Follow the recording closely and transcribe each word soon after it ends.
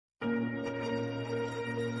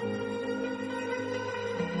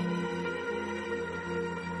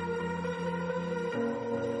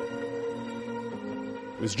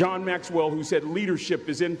It was John Maxwell who said leadership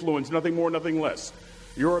is influence, nothing more, nothing less.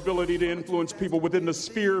 Your ability to influence people within the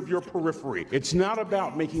sphere of your periphery. It's not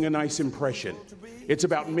about making a nice impression. It's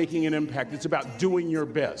about making an impact. It's about doing your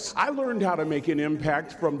best. I learned how to make an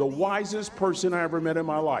impact from the wisest person I ever met in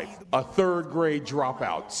my life, a third grade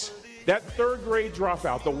dropout. That third grade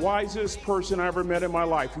dropout, the wisest person I ever met in my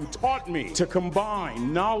life, who taught me to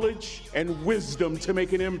combine knowledge and wisdom to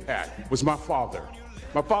make an impact, was my father.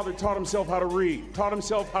 My father taught himself how to read, taught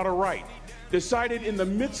himself how to write, decided in the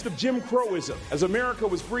midst of Jim Crowism, as America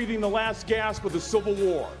was breathing the last gasp of the Civil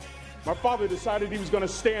War, my father decided he was going to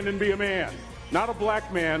stand and be a man. Not a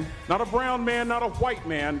black man, not a brown man, not a white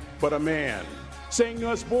man, but a man. Saying to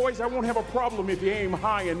us, boys, I won't have a problem if you aim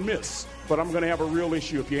high and miss, but I'm going to have a real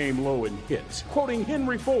issue if you aim low and hit. Quoting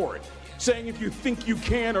Henry Ford, saying if you think you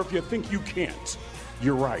can or if you think you can't,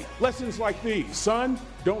 you're right. Lessons like these, son,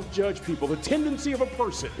 don't judge people. The tendency of a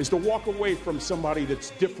person is to walk away from somebody that's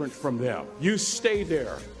different from them. You stay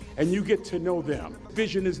there and you get to know them.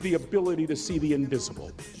 Vision is the ability to see the invisible.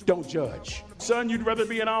 Don't judge. Son, you'd rather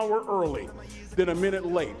be an hour early than a minute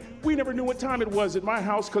late. We never knew what time it was at my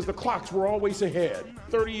house because the clocks were always ahead.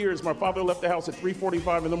 30 years, my father left the house at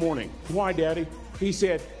 3:45 in the morning. Why, Daddy? He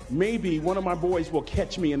said, maybe one of my boys will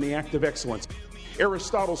catch me in the act of excellence.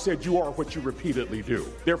 Aristotle said you are what you repeatedly do.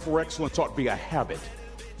 Therefore, excellence ought to be a habit,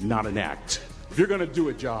 not an act. If you're going to do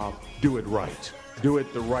a job, do it right. Do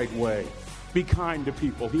it the right way. Be kind to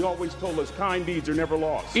people. He always told us kind deeds are never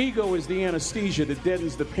lost. Ego is the anesthesia that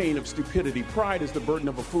deadens the pain of stupidity. Pride is the burden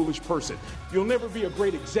of a foolish person. You'll never be a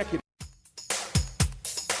great executive.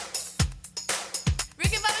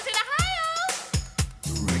 Rick and Bubba's in Ohio!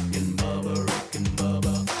 Rick and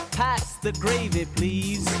Bubba. Pass the gravy,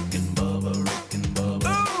 please. Rick and Bubba.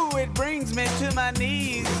 Ooh, it brings me to my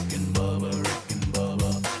knees. Rick and Bubba.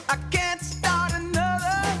 I can't start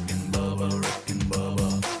another. Rick and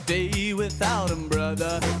Bubba. Day without him,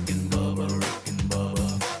 brother. Rick and Bubba.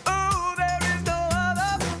 Ooh, there is no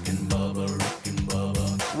other. Rick and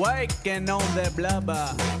Bubba. Waking on their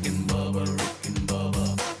blubber. Rick and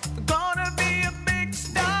Bubba. Gonna be a big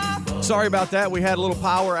star. Sorry about that. We had a little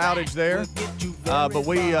power outage there, but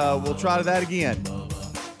we will try that again.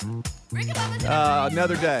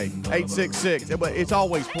 Another day. 866. It's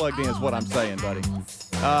always plugged in is what I'm saying, buddy.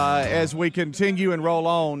 As we continue and roll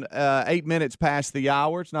on, 8 minutes past the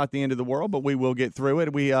hour. It's not the end of the world, but we will get through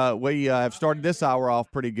it. We have started this hour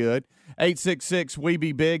off pretty good. 866 We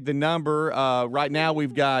Be Big, the number. Right now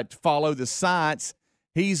we've got Follow the Science.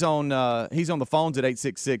 He's on the phones at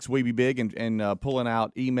 866 We Be Big and pulling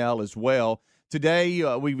out email as well.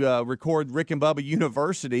 Today we record Rick and Bubba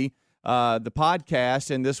University, the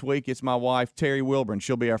podcast, and this week it's my wife, Terry Wilburn.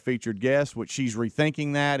 She'll be our featured guest, which she's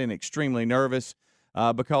rethinking that and extremely nervous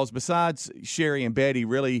because besides Sherry and Betty,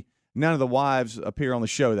 really none of the wives appear on the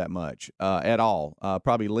show that much at all.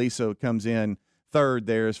 Probably Lisa comes in third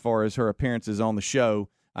there as far as her appearances on the show.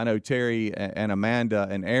 I know Terry and Amanda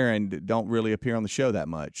and Aaron don't really appear on the show that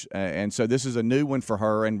much, and so this is a new one for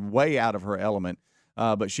her and way out of her element.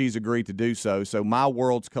 But she's agreed to do so. So my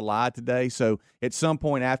worlds collide today. So at some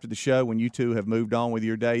point after the show, when you two have moved on with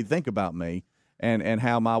your day, think about me and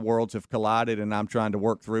how my worlds have collided, and I'm trying to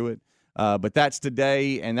work through it. But that's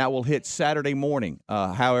today, and that will hit Saturday morning.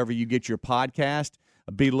 However you get your podcast,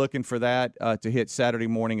 be looking for that to hit Saturday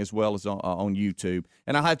morning as well as on YouTube.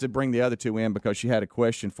 And I'll have to bring the other two in because she had a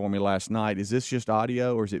question for me last night. Is this just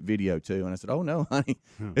audio or is it video too? And I said, oh, no, honey,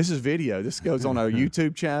 this is video. This goes on our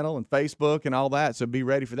YouTube channel and Facebook and all that, so be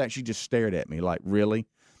ready for that. She just stared at me like, really?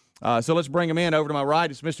 So let's bring them in. Over to my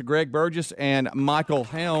right, it's Mr. Greg Burgess and Michael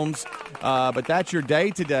Helms. But that's your day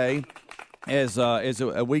today as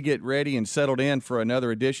we get ready and settled in for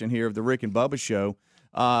another edition here of the Rick and Bubba Show.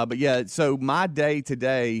 But yeah, so my day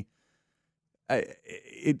today,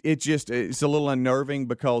 it's a little unnerving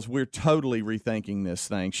because we're totally rethinking this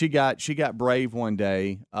thing. She got brave one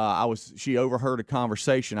day. She overheard a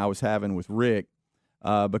conversation I was having with Rick,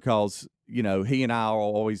 because, you know, he and I are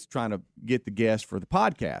always trying to get the guests for the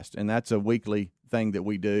podcast, and that's a weekly thing that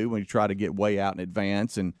we do. We try to get way out in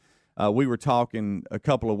advance, and we were talking a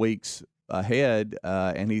couple of weeks ahead,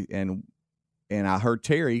 and I heard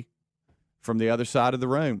Terry from the other side of the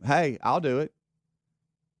room, hey, I'll do it.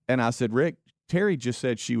 And I said, Rick, Terry just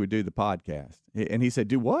said she would do the podcast. And he said,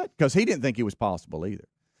 do what? Because he didn't think it was possible either.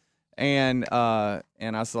 And I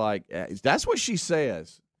was like, that's what she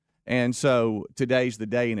says. And so today's the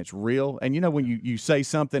day, and it's real. And, you know, when you say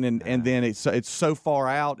something and then it's so far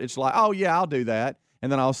out, it's like, oh, yeah, I'll do that.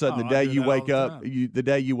 And then all of a sudden, the day you wake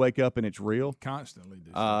up and it's real. Constantly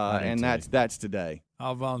do. And that's today.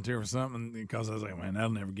 I'll volunteer for something because I was like, man, that'll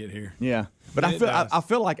never get here. Yeah, but And I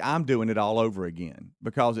feel like I'm doing it all over again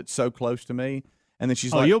because it's so close to me. And then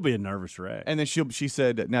she's Oh, like, you'll be a nervous wreck. and then she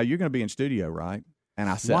said, now you're going to be in studio, right? And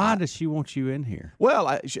I said, Why does she want you in here? Well,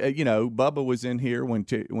 Bubba was in here when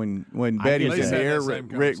Betty was get in that. here. Had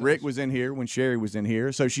that same Rick was in here when Sherry was in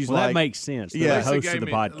here. So she's Well, like, that makes sense. Yeah. The host Lisa of the gave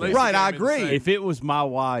me- podcast. Lisa right, I gave me the agree. same- If it was my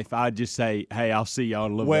wife, I'd just say, "Hey, I'll see y'all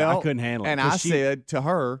in a little well, bit." I couldn't handle it. And 'Cause I she- said to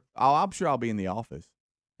her, "Oh, I'm sure I'll be in the office."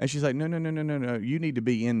 And she's like, no, you need to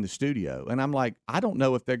be in the studio. And I'm like, I don't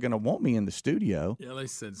know if they're going to want me in the studio. Yeah, they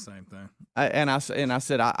said the same thing. And I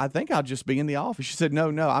said, I think I'll just be in the office. She said, no,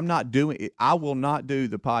 I'm not doing it. I will not do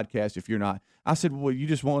the podcast if you're not. I said, well, you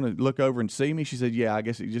just want to look over and see me? She said, yeah, I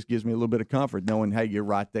guess it just gives me a little bit of comfort knowing, hey, you're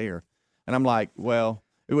right there. And I'm like, well,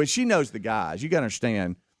 she knows the guys. You got to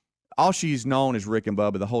understand, all she's known is Rick and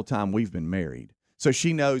Bubba the whole time we've been married. So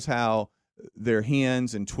she knows how they're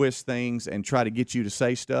hens and twist things and try to get you to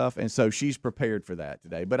say stuff. And so she's prepared for that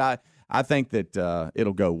today. But I think that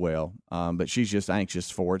it'll go well. But she's just anxious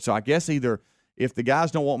for it. So I guess either if the guys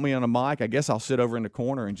don't want me on a mic, I guess I'll sit over in the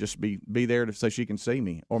corner and just be there so she can see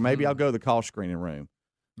me. Or maybe I'll go to the call screening room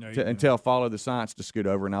and tell Follow the Science to scoot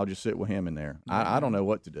over, and I'll just sit with him in there. I don't know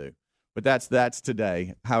what to do. But that's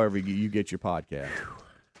today, however you get your podcast.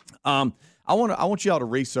 I want y'all to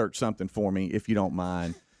research something for me, if you don't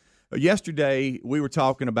mind. Yesterday, we were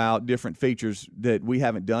talking about different features that we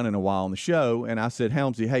haven't done in a while on the show, and I said,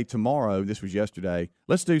 Helmsy, hey, tomorrow, this was yesterday,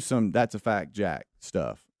 let's do some That's a Fact Jack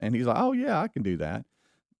stuff. And he's like, oh, yeah, I can do that.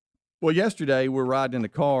 Well, yesterday, we're riding in the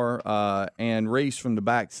car, and Reese from the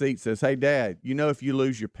back seat says, hey, Dad, if you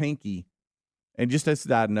lose your pinky, and just that's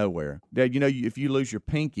out of nowhere, Dad, if you lose your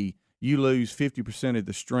pinky, you lose 50% of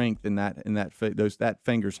the strength in that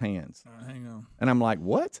finger's hands. Hang on. And I'm like,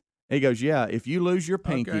 what? He goes, yeah, if you lose your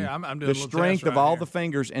pinky, Okay, I'm doing the a little strength test of right all here. the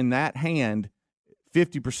fingers in that hand,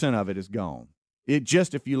 50% of it is gone.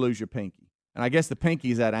 Just if you lose your pinky. And I guess the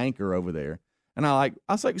pinky is that anchor over there. And I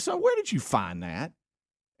was like, so where did you find that?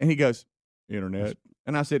 And he goes, internet.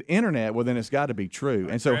 And I said, internet? Well, then it's got to be true.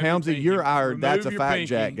 And so, Grab your Helmsy, pinky, you're our remove That's a your Fact pinky,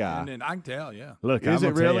 Jack guy. And then I can tell, yeah. Look, Is I'm it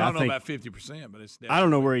gonna tell really? you, I I don't know think about 50%, but it's I don't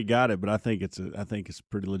know where he got it, but I think it's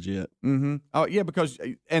pretty legit. Mm-hmm. Oh, yeah, because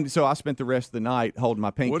and so I spent the rest of the night holding my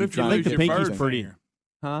pinky. What if you trying to lose get your the pinky's bird pretty- finger?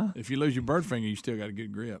 Huh? If you lose your bird finger, you still got a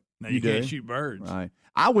good grip. Now You you can't do? shoot birds. Right.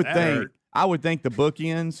 I would That think hurt. the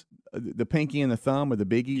bookends, the pinky and the thumb are the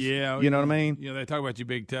biggies. Yeah, You know what I mean? You know, they talk about your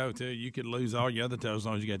big toe too. You could lose all your other toes as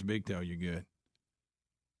long as you got the big toe. You're good.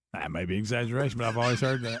 That may be exaggeration, but I've always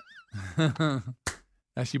heard that.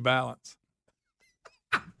 That's your balance.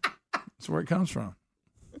 That's where it comes from.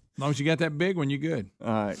 As long as you got that big one, you're good.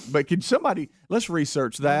 All right. But could somebody, let's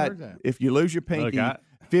research I that. heard that. If you lose your pinky, Look,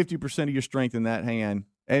 50% of your strength in that hand,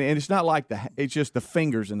 and it's not like it's just the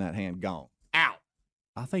fingers in that hand gone.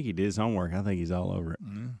 I think he did his homework. I think he's all over it.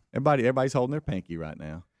 Everybody's holding their pinky right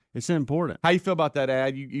now. It's important. How you feel about that,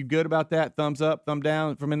 Ad? You good about that? Thumbs up, thumb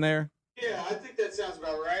down from in there? Yeah, I think that sounds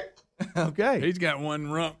about right. Okay. He's got one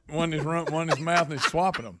in his rump, one in his mouth, and he's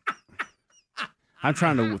swapping them. I'm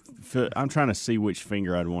trying to see which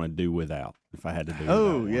finger I'd want to do without if I had to do. Oh,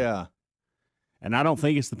 without one. yeah. And I don't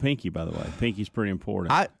think it's the pinky, by the way. Pinky's pretty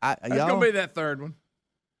important. It's y'all, gonna be that third one.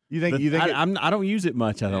 you think I don't use it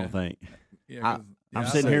much. I don't think. Yeah, 'cause- I'm yeah,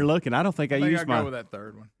 I sitting see. here looking. I don't think I, I think use I'll my. go with that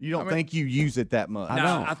third one. you don't I mean, think you use it that much? I no,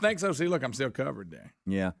 don't. I think so. See, look, I'm still covered there.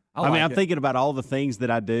 Yeah. I mean, like I'm it. thinking about all the things that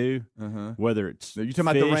I do, whether it's You talking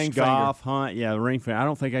about the fish, ring golf, hunt. Yeah, the ring finger. I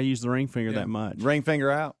don't think I use the ring finger Yeah. that much. Ring finger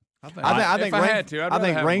out. I think, I think I'd I rather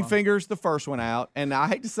think have ring one. finger's the first one out, and I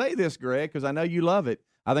hate to say this, Greg, because I know you love it.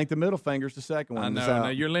 I think the middle finger's the second one. I that's know. out. Now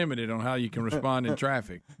you're limited on how you can respond in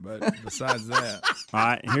traffic, but besides that, All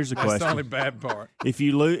right, here's a that's the question: only bad part. if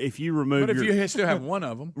you remove But if your you still have one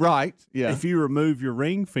of them Right? Yeah. if you remove your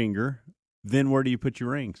ring finger, then where do you put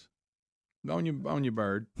your rings? on your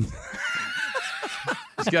bird,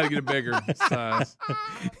 it's got to get a bigger size.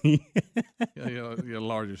 Get a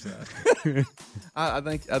larger size.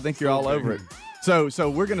 I think you're all over it. So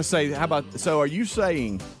we're gonna say, how about? So are you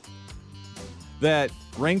saying that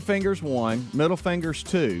ring fingers 1, middle fingers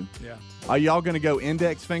 2? Yeah. Are y'all gonna go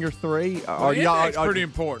index finger 3? Well, index pretty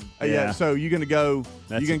important. Yeah. Yeah. So you're gonna go.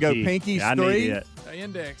 That's you're the gonna go key. pinkies I 3. need it.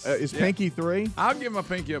 Index Is yeah. pinky 3? I'll give my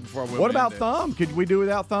pinky up before I will. What my about index. thumb? Could we do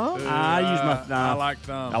without thumb? I use my thumb. I like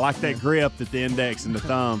thumb. I like that grip that the index and the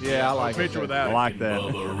thumb. Yeah, I No like picture it. without I it. like that.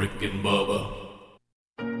 Bubba, Rick and Bubba.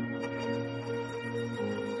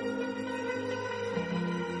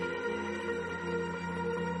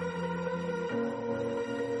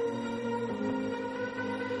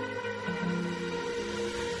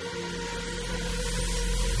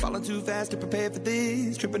 Falling too fast to prepare for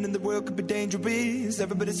this. Tripping in the world could be dangerous.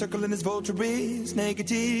 Everybody circling as vultures.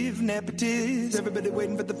 Negative, nepotist. Everybody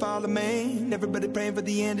waiting for the fall of man. Everybody praying for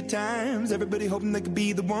the end of times. Everybody hoping they could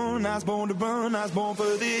be the one. I was born to run, I was born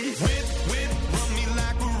for this. Whip, run me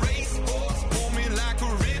like a racehorse. Pull me like a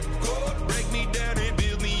ripcord. Break me down and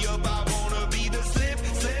build me up. I wanna be the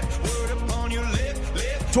slip, word upon your lip.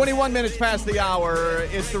 21 minutes past the hour.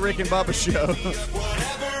 It's the Rick and Bubba Show.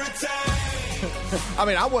 I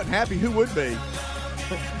mean, I wasn't happy. Who would be?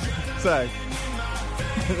 So,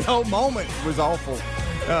 the whole moment was awful.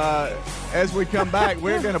 As we come back,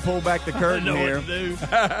 we're going to pull back the curtain here.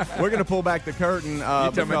 We're going to pull back the curtain. You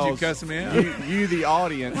talking about you cussing me out? You, the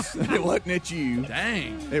audience. It wasn't at you.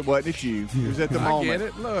 Dang. It wasn't at you. It was at the moment. I get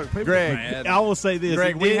it. Look, people Greg, are mad. I will say this.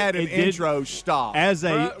 Greg, we had an intro stop. As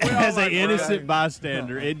a like innocent brothers.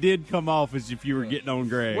 bystander, it did come off as if you were getting on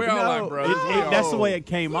Greg. We all No, like brothers. That's the way it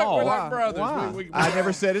came Look, off. we're like brothers. Why? We I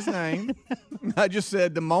never said his name. I just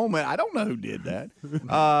said the moment. I don't know who did that.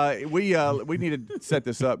 We need to set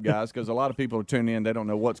this up, guys, because a lot of people are tuning in. They don't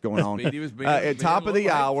know what's going on. Speedy was being- At being top a of the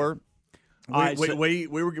little hour, right, so- we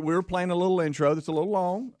were playing a little intro that's a little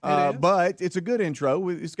long, It is. but it's a good intro.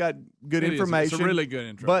 It's got good It is. information. It's a really good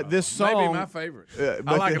intro. But this song, maybe my favorite. I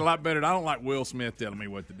but like the- it a lot better. I don't like Will Smith telling me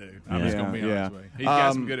what to do. I'm just Yeah, going to be yeah. honest with you. He's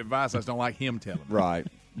got some good advice. I just don't like him telling me. right?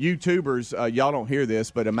 YouTubers, y'all don't hear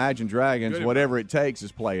this, but Imagine Dragons, Good whatever it takes,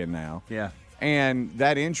 is playing now. Yeah. And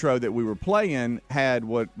that intro that we were playing had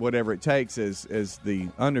whatever it takes as the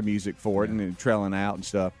under music for it, and then trailing out and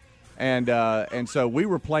stuff. And so we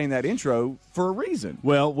were playing that intro for a reason.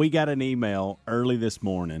 Well, we got an email early this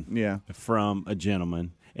morning Yeah. from a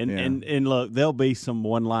gentleman. And, Yeah. and look, there'll be some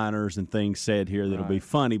one-liners and things said here that'll be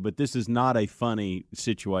funny, but this is not a funny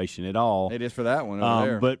situation at all. It is for that one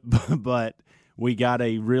over there. But we got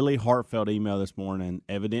a really heartfelt email this morning.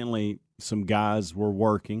 Evidently, some guys were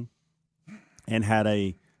working and had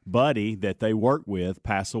a buddy that they work with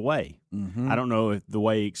pass away. Mm-hmm. I don't know if the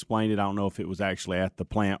way he explained it, I don't know if it was actually at the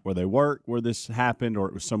plant where they work where this happened or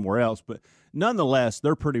it was somewhere else, but nonetheless,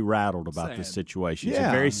 they're pretty rattled about this situation. It's Yeah.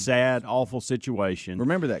 a very sad, awful situation.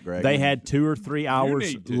 Remember that, Greg. They had 2 or 3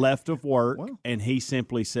 hours need to. left of work, Well. and he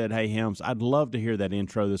simply said, "Hey, Helms, I'd love to hear that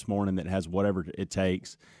intro this morning that has whatever it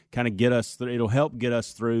takes. Kind of get us through. It'll help get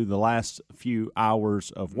us through the last few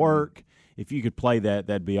hours of work. If you could play that,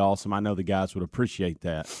 that'd be awesome. I know the guys would appreciate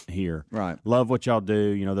that here. Right. Love what y'all do.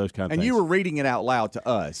 You know, those kind of and things. you were reading it out loud to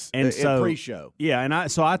us And at so- pre-show. Yeah, and I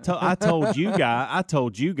told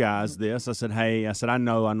you guys this. I said, hey, I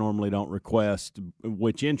know I normally don't request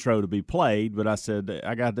which intro to be played, but I said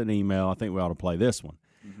I got an email. I think we ought to play this one.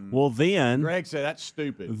 Well, then, Greg said that's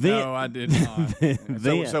stupid. then, No, I did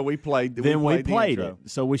not. So we played. then we played the it. intro.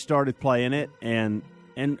 So we started playing it, and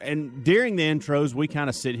during the intros, we kind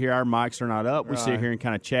of sit here. Our mics are not up. We sit Right. here and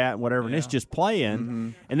kind of chat and whatever, and it's just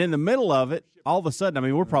playing. And in the middle of it, all of a sudden, I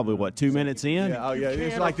mean, we're probably 2 minutes in. Yeah, oh yeah,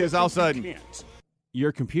 it's like this. All of a sudden, Can't.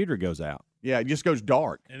 Your computer goes out. yeah, it just goes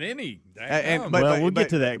dark. And any And- Well, we'll but- get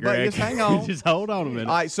to that, but Greg. just hang on. Just hold on a minute.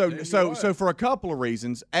 All right, so for a couple of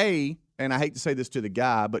reasons, and I hate to say this to the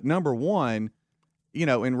guy, but number one, you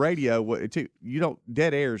know, in radio,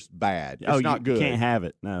 dead air's bad. It's not good. You can't have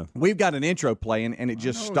it. No. We've got an intro playing, and it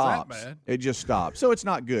just know, is that stops. bad? It just stops. So it's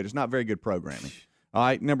not good. It's not very good programming. All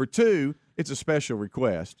right. Number two, it's a special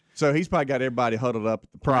request. So he's probably got everybody huddled up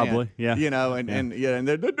at the plant, Probably, yeah. You know, and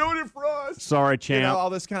they're doing it for us. Sorry, champ. You know, all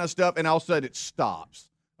this kind of stuff, and all of a sudden it stops.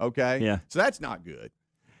 Okay. Yeah. So that's not good.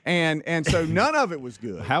 And so none of it was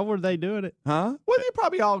good. How were they doing it? Huh? Well, they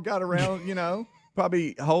probably all got around, you know,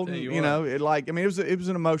 probably holding, Tell you you know, it like, I mean, it was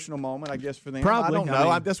an emotional moment, I guess, for them. Probably. I don't I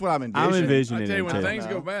know. mean, That's what I'm I'm envisioning. envisioning I tell you, it when too. things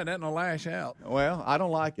go bad, that no lash out. Well, I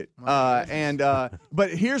don't like it. But I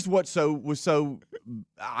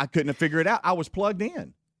couldn't have figured it out. I was plugged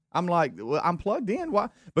in. I'm like, well, I'm plugged in. Why?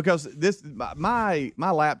 Because my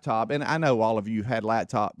laptop, and I know all of you had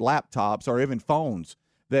laptops or even phones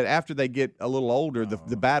that after they get a little older,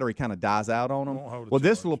 the battery kind of dies out on them. Won't hold a Well,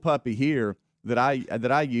 this charge. little puppy here that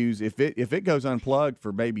I use, if it goes unplugged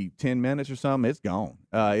for maybe 10 minutes or something, it's gone.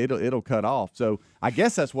 It'll cut off. So I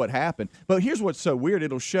guess that's what happened. But here's what's so weird: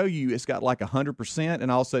 it'll show you it's got like 100%,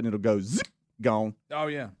 and all of a sudden it'll go zip, gone. Oh,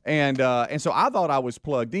 yeah. And so I thought I was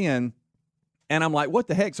plugged in, and I'm like, what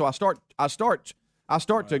the heck? So I start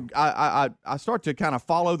to kind of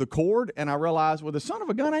follow the cord, and I realize, well, the son of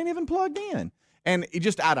a gun ain't even plugged in, and it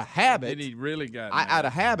just out of habit. Did he really got Out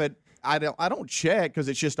of habit, I don't check because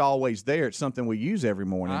it's just always there. It's something we use every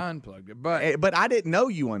morning. I unplugged it, but I didn't know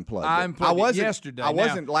you unplugged it. I unplugged it wasn't, yesterday. I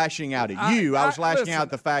wasn't lashing out at you. I was lashing listen, out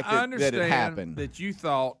at the fact I that it happened. understand that you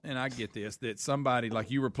thought, and I get this, that somebody like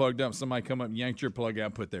you were plugged up, somebody come up and yanked your plug out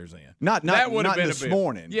and put theirs in. Not that would have been this a bit.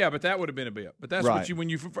 morning. Yeah, but that would have been a bit. But that's Right. what you when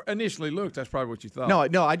you initially looked. That's probably what you thought.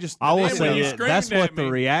 No, I just I will And when say you that screamed that's at what me the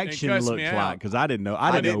and reaction cussed looks me like out. because I didn't know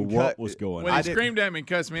what cut- was going when on. he screamed at me and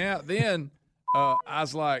cussed me out, then I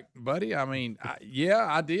was like, buddy, I mean,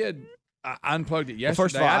 I did. I unplugged it yesterday.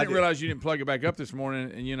 first of all, I I didn't did- realize you didn't plug it back up this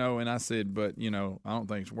morning, and I said, but I don't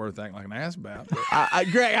think it's worth acting like an ass about.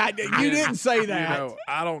 But, Greg, you didn't say that.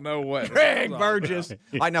 I don't know what. Greg Burgess.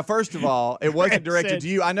 All right, now, first of all, it wasn't directed said- to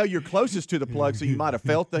you. I know you're closest to the plug, so you might have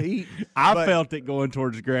felt the heat. I but felt it going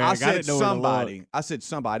towards Greg. I I said didn't know where to look. somebody. I said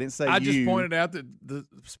somebody. I didn't say I you. just pointed out that the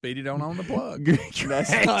Speedy don't own the plug.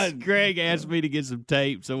 That's not. Greg asked me to get some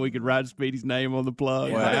tape so we could write Speedy's name on the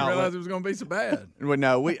plug. I didn't Well, realize it was going to be so bad. Well,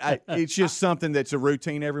 no, it's just something that's a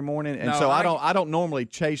routine every morning, and No, so I- I don't normally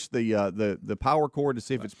chase the power cord to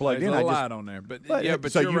see if it's plugged There's in. a I little just light on there, but But, yeah,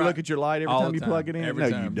 but so you're you right. look at your light every All time the you plug it in? Every No,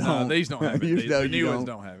 time. you No, don't. these don't have it. You- These- no, the you new ones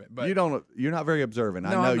don't. don't have it. But You don't. You're not very observant.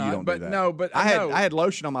 I No, know I'm you not, don't but do that. no, but I had no. I had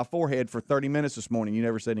lotion on my forehead for 30 minutes this morning. You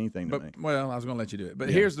never said anything to me. But well, I was going to let you do it. But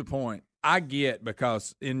here's the point. I get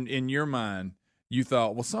because in your mind you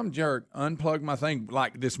thought, well, some jerk unplugged my thing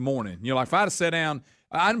like this morning. Like if I'd have sat down,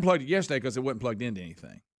 I unplugged it yesterday because it wasn't plugged into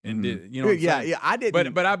anything. And did, you know, what I'm Yeah, saying? yeah, I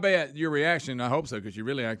didn't- But I bet your reaction. I hope so because you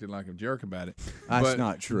really acted like a jerk about it. That's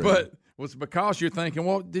not true. But was because you're thinking,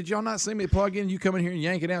 well, did y'all not see me plug in? You come in here and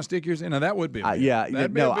yank it out, stick yours in. Now that would be. A bit. Yeah,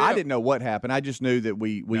 That'd be a no, I bit. didn't know what happened. I just knew that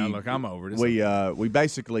we Now, look, I'm over it. It's we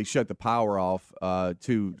basically shut the power off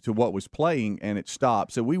to what was playing and it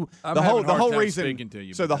stopped. So I'm the having a hard whole time reason speaking to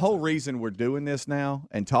you, so but the that's whole all. reason we're doing this now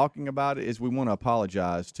and talking about it is we want to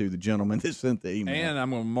apologize to the gentleman that sent the email. And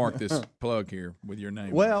I'm going to mark this plug here with your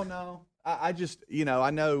name. Well, no, I just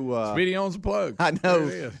I know Speedy owns a plug. I There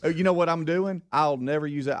it know. is. You know what I'm doing? I'll never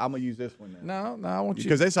use that. I'm gonna use this one now. No, I want you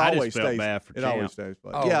Because it's I just always felt stays. bad for it always Champ. stays.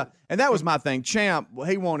 Plugged. Oh. Yeah, and that was my thing. Champ,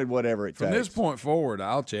 he wanted whatever it From takes. this point forward,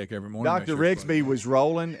 I'll check every morning. Dr. Rigsby was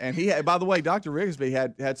rolling, and he had, by the way, Dr. Rigsby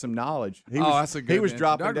had some knowledge. He Oh, was, that's a good He was man.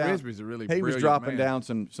 dropping Dr. down. Rigsby's a really he was brilliant dropping man.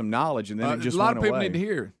 down some knowledge, and then it just a lot went of people away. need to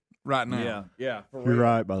hear it right now. Yeah. You're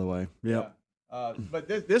right, by the way. Yep. But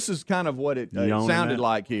this is kind of what it You owning sounded that?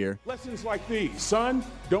 like here. Lessons like these, son,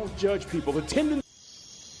 don't judge people. The tendency.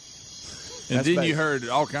 And That's then bad. you heard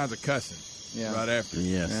all kinds of cussing Yeah. right after.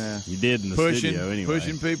 Yes. You did in the Pushing, studio anyway.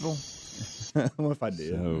 pushing people, What if I did?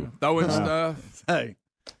 So, throwing stuff, Hey,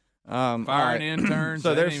 all firing right. interns. So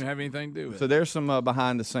So they there's- didn't even have anything to do with So it. there's some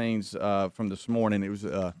behind the scenes from this morning. It was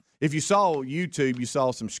if you saw YouTube, you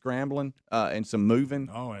saw some scrambling and some moving.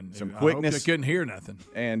 Oh, and some I hope quickness. they couldn't hear nothing.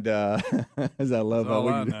 And as I love That's how all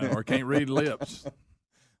we I know, or can't read lips.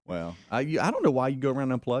 well, I don't know why you go around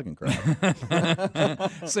unplugging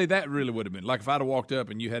crap. See, that really would have been like if I'd have walked up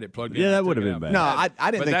and you had it plugged in. Yeah, and that took would have it been out. bad. No,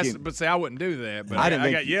 I didn't But think that's you, but see, I wouldn't do that. But I I, didn't I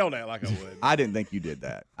think got you- yelled at like I would. I didn't think you did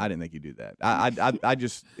that. I didn't think you did that. I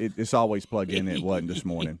just it's always plugged in. It wasn't this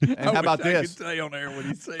morning. And I how about wish I this? could stay on air when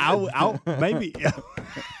he said it. I'll maybe.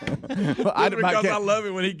 I, because I love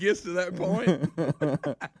it when he gets to that point.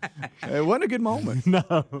 it wasn't a good moment. No.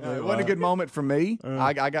 It wasn't a good moment for me.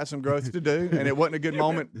 I got some growth to do, and it wasn't a good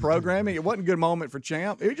moment programming. It wasn't a good moment for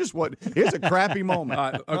Champ. It just what it's a crappy moment.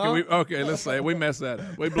 All right, okay, let's say it. We messed that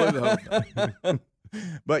up. We blew the whole thing.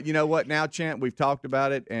 But you know what? Now, Champ, we've talked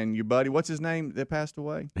about it, and your buddy, what's his name that passed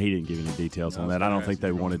away? He didn't give any details on that. I don't think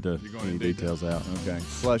they wanted to You're going any into details out. Okay.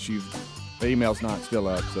 Plus, the email's not still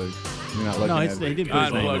up, so you're not looking No, at he it. didn't put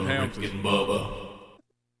his name Unplugged on it. Hamilton.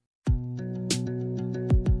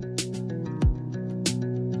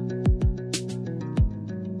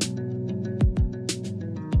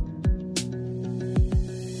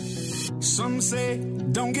 Some say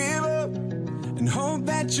don't give up and hope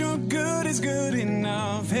that your good is good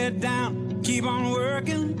enough. Head down, keep on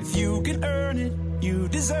working. If you can earn it, you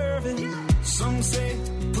deserve it. Some say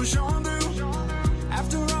push on through.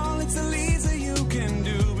 After all, it's the least that you can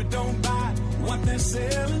do. But don't buy what they're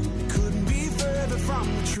selling. It couldn't be further from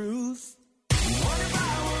the truth. What if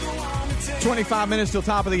I were the one to take 25 minutes till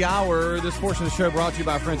top of the hour. This portion of the show brought to you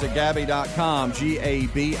by our friends at Gabi.com,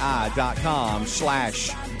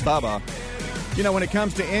 GABI.com/Bubba. You know, when it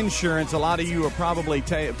comes to insurance, a lot of you are probably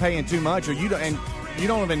paying too much, or you don't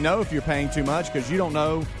even know if you're paying too much because you don't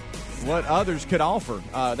know what others could offer.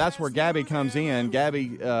 That's where Gabi comes in.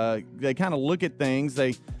 Gabi, they kind of look at things.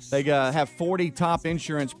 They have 40 top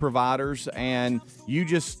insurance providers, and you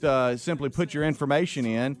just simply put your information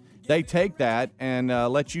in. They take that and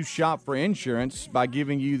let you shop for insurance by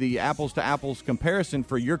giving you the apples-to-apples comparison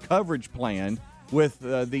for your coverage plan with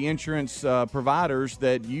the insurance providers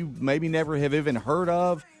that you maybe never have even heard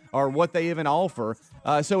of or what they even offer.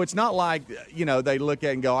 So it's not like, they look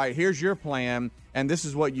at it and go, all right, here's your plan, and this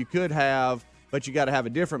is what you could have, but you got to have a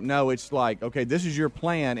different. No, it's like, okay, this is your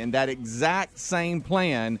plan, and that exact same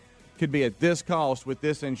plan could be at this cost with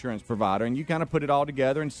this insurance provider, and you kind of put it all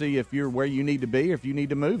together and see if you're where you need to be or if you need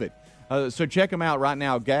to move it. So check them out right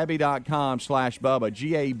now, Gabi.com/Bubba,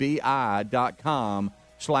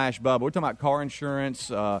 GABI.com/Bubba. We're talking about car insurance,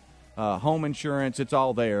 home insurance. It's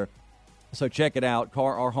all there. So check it out,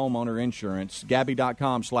 car or homeowner insurance,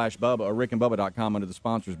 Gabi.com/Bubba or RickandBubba.com under the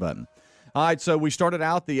sponsors button. All right, so we started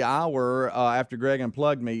out the hour after Greg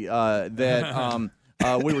unplugged me that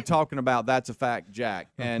we were talking about That's a Fact, Jack.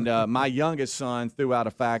 And my youngest son threw out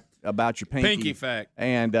a fact about your pinky. Pinky fact.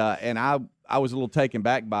 And I was a little taken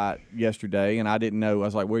back by it yesterday, and I didn't know. I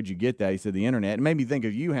was like, where'd you get that? He said, the internet. It made me think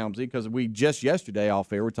of you, Helmsy, because we just yesterday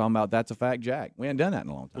off air were talking about That's a Fact, Jack. We hadn't done that in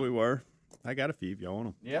a long time. We were. I got a few if y'all want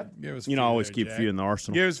them. Yep. Give us You know, I always keep a few in the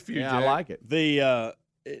arsenal. Give us a few, Yeah, Jack. I like it.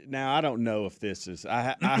 Now I don't know if this is.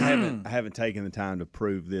 I haven't taken the time to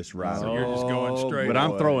prove this right. So you're just going straight. But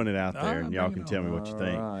I'm boy. throwing it out there, and bring y'all it can on. tell me what you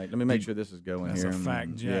think. All right, let me make sure this is going That's here. a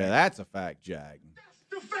fact, Jack. Yeah, that's a fact, Jack.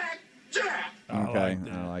 The fact, Jack. Okay,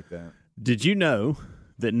 I like that. Did you know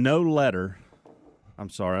that no letter? I'm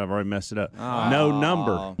sorry, I've already messed it up. No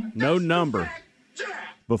number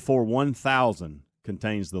before 1,000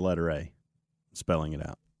 contains the letter A. Spelling it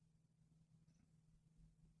out.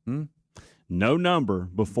 No number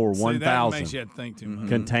before See, that makes 1,000 you have to think too much.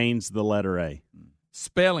 contains the letter A.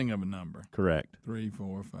 Spelling of a number. Correct. 3,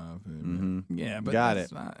 4, 5. Yeah, but Got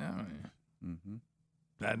that's it. Not,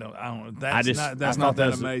 I don't. I That's thought not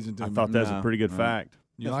that was- amazing to I me. thought that was a pretty good fact.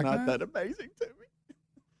 You It's like not that? that amazing to me.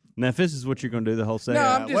 Now, if this is what you're going to do the whole segment,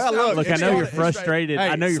 I'm just- Well, look, look, I it's know you're started- frustrated. Hey,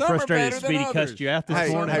 I know you're some are frustrated. better than Speedy others. cussed you out this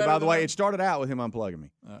Hey, morning. by the way, than it started out with him unplugging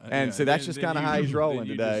me. And yeah, so that's then- just then kind of you how he's just- rolling then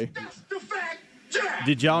you today. The fact, Jack.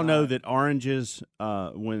 Did y'all know that oranges,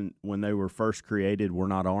 when they were first created, were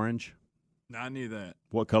not orange? I knew that.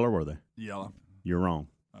 What color were they? Yellow. You're wrong.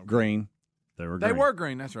 Green. They were They green. were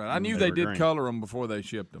green. That's right. I knew They they were did green. color them before they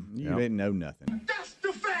shipped them. You Yep. didn't know nothing. That's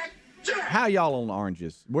the fact, Jack. How y'all on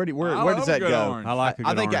oranges? Where I does love that a good go? orange. I like a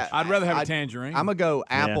good think orange. I'd rather have a tangerine. I'm going to go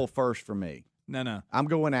apple first for me. No. I'm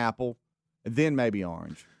going apple, then maybe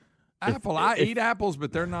orange. Apple. I eat apples,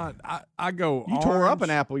 but they're not. I go. You tore up orange. an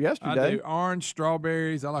apple I yesterday. do orange,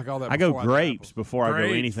 strawberries. I like all that. I go before do grapes apples. before I go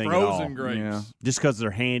Grapes, anything at all. frozen grapes. Yeah. Just because they're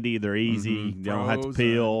handy, they're easy. You don't have to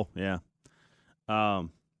Frozen. peel. Yeah.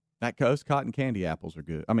 That coast cotton candy apples are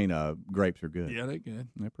good. I mean, grapes are good. Yeah, they're good.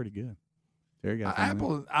 They're pretty good. There you go. Tommy.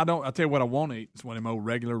 Apple. I don't. I tell you what, I won't eat. It's one of them old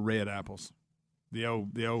regular red apples. The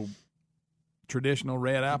old traditional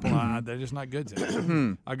red apple. They're just not good to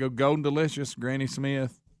me. I go Golden Delicious, Granny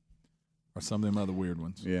Smith, or some of them other weird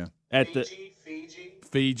ones. Yeah. At the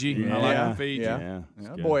Fiji. I like the Fiji. Yeah. yeah, it's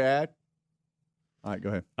Yeah, good. boy, ad. All right, go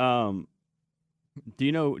ahead. Do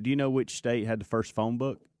you know which state had the first phone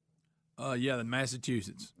book? Yeah, the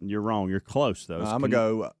Massachusetts. You're wrong. You're close though. I'm gonna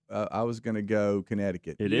go. I was gonna go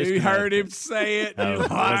Connecticut. It is. You heard him Connecticut. say it. Oh, you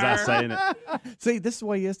was I liar. saying it? See, this is the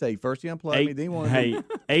way he is today. First he unplugged me, then he wanted Hey,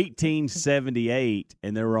 1878,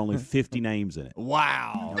 and there were only 50 names in it.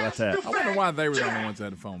 Wow. How about that? I wonder why they were the only ones that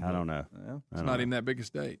had a phone book. I don't know. Well, It's not even that big a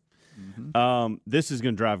state. This is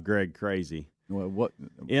going to drive Greg crazy. what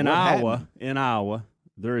In what Iowa, happened?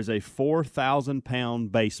 there is a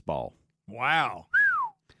 4,000-pound baseball, Wow.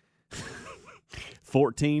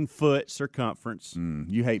 14-foot circumference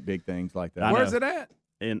You hate big things like that. Where's it at?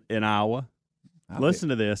 in Iowa. I Listen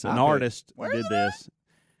to this. An I bet. artist did this.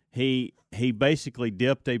 He basically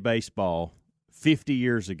dipped a baseball 50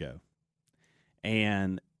 years ago,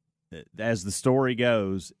 and as the story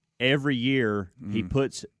goes, every year he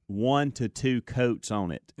puts 1 to 2 coats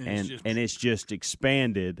on it, and it's just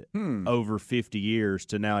expanded over 50 years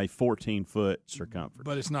to now a 14-foot circumference.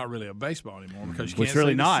 But it's not really a baseball anymore because you Well, can't it's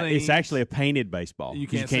really see the not. It's seams. actually a painted baseball. You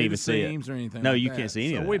can't see even the see seams it. or anything. No, like you that. can't see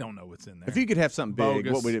any so of we that. don't know what's in there. If you could have something big,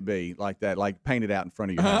 Bogus. what would it be like that? Like painted out in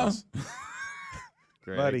front of your house,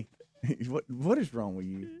 buddy. What is wrong with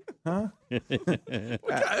you? Huh? Who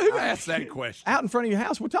asked that question? Out in front of your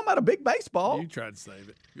house? We're talking about a big baseball. You tried to save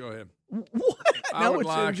it. Go ahead. What? I No, would it's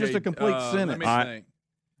like just a complete Let sentence. me think.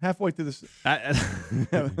 Halfway through this, I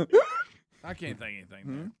can't think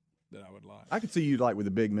anything there that I would like. I could see you like with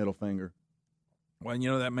a big middle finger. Well, you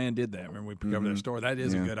know that man did that. Remember we covered that story. That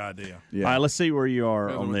is a good idea. Yeah. All right, let's see where you are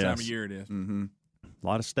Depends on on what this. time of year it is. Mm-hmm. A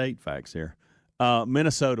lot of state facts here.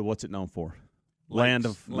 Minnesota, what's it known for? Land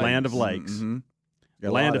of lakes. Mm-hmm.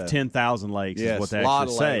 Land of 10,000 lakes is Yes, what they a lot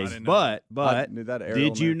actually of say. lakes. I didn't know But Did that aerial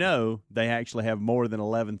did you map? know they actually have more than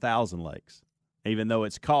 11,000 lakes? Even though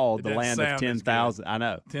it's called It the doesn't land of sound as good. 10,000. I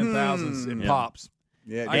know. 10,000s in Yeah. pops.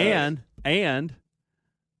 Yeah, And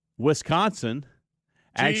Wisconsin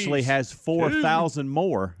actually Jeez. has 4,000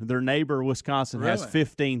 more. Their neighbor Wisconsin has Really?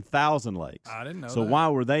 15,000 lakes. I didn't know So that. why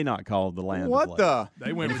were they not called the land of what lakes? the?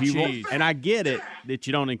 They went If with you want- cheese. and I get it that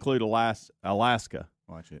you don't include Alaska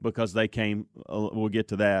Watch it. because they came. We'll get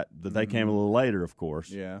to that. That they came a little later, of course.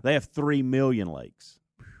 Yeah. They have 3 million lakes.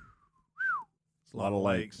 It's a lot of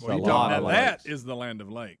lakes. A Well, you lot talking of about that lakes. is the land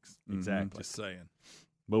of lakes. Exactly. Just saying.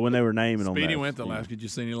 But when they were naming them, Speedy that, went to you know. Alaska. Did you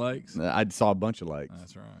see any lakes? I saw a bunch of lakes.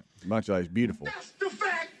 That's right. A bunch of lakes. Beautiful. That's the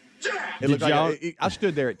fact, Jack. It looked Did y'all- like I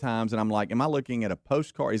stood there at times, and I'm like, "Am I looking at a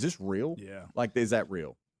postcard? Is this real? Yeah. Like, is that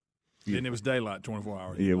real?" And it was daylight 24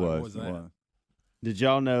 hours. Yeah, it Like, was. What was It that? was. Did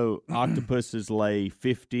y'all know octopuses lay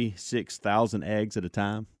 56,000 eggs at a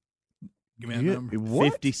time? Give me that Yeah, number.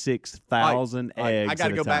 what? 56,000 eggs. I got to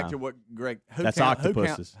at go a back time. to what Greg. Who That's count-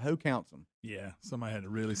 octopuses. Who counts them? Yeah. Somebody had to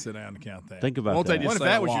really sit down and count that. Think about Won't that. They just What if say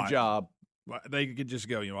that a was your lot? job? Well, they could just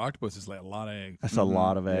go, octopuses lay a lot of eggs. That's a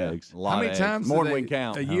lot of Yeah, eggs. a lot How of many eggs. times More do than we they- can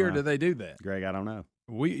count. a year do they do that? Greg, I don't know.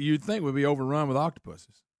 You'd think we'd be overrun with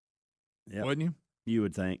octopuses, Yep. wouldn't you? You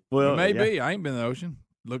would think. Well, Well, maybe. yeah. I ain't been in the ocean.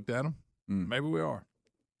 Looked at them. Mm. Maybe we are.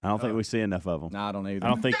 I don't think we see enough of them. No, I don't either. I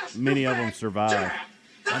don't think many of them survive.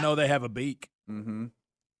 I know they have a beak. Mm-hmm.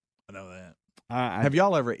 I know that. Have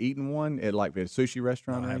y'all ever eaten one at like a sushi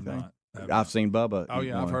restaurant No, or I have anything? not. I have I've not. seen Bubba. Oh eat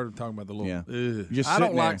yeah, I've one. heard him talking about the little. Yeah. Ugh. Just I don't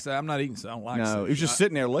sitting like. there. I'm not eating. I don't like. No, sushi. he was just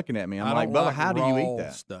sitting there looking at me. I'm I like, don't Bubba, like how do you eat raw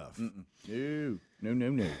that? stuff?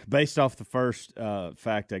 No. Based off the first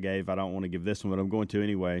fact I gave, I don't want to give this one, but I'm going to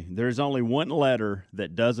anyway. There's only one letter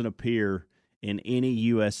that doesn't appear in any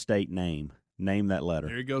U.S. state name. Name that letter.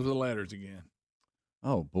 Here he goes with the letters again.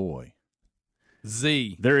 Oh boy.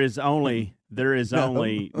 Z. There is only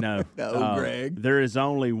No, Greg. There is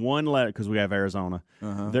only one letter because we have Arizona.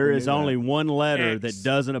 Uh-huh. There We is knew only that. one letter X. that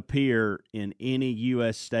doesn't appear in any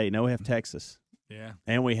U.S. state. No, we have Texas, Yeah.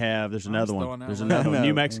 and we have there's I'm another just one. throwing that There's one another out. one, No, New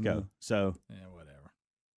no. Mexico. So Yeah.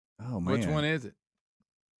 Whatever. Oh man. Which one is it?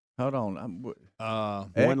 Hold on.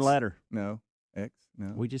 X? one letter. No. X.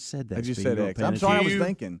 No. We just said that. I just Speedy. said You X. weren't I'm paying sorry. I was Q.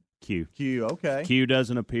 thinking Q. Q. Okay. Q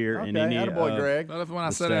doesn't appear in Okay. any. Attaboy, Greg. Well, when I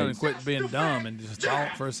The sat down and states. quit being dumb and just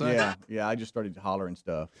talk for a second. Yeah. Yeah. I just started hollering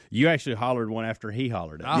stuff. You actually hollered one after he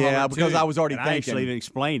hollered it. I Yeah, hollered because too. I was already And I actually thinking. even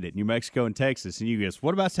explained it. New Mexico and Texas, and you guess,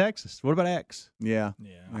 what about Texas? What about X? Yeah.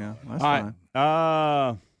 Yeah. Yeah. That's All fine.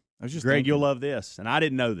 right. I was just Greg, thinking. you'll love this, and I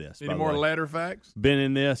didn't know this. Any by the more way. letter facts? Been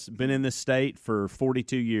in this state for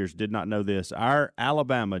 42 years. Did not know this. Our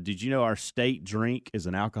Alabama. Did you know our state drink is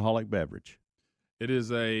an alcoholic beverage? It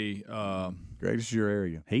is a. Greg, this is your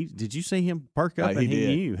area. Did you see him perk up? He and he did.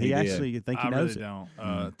 knew. He He did. actually think he I knows really it.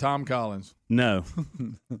 don't. Tom Collins. No,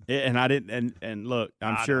 and I didn't. And look,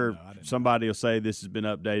 I'm I sure don't know. I didn't know. somebody will say this has been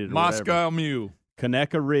updated. Or Moscow whatever. Mule.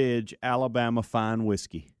 Conecuh Ridge, Alabama fine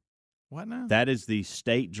whiskey. What now? That is the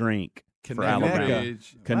state drink for Conecuh Alabama.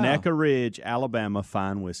 Ridge. Conecuh Ridge, Alabama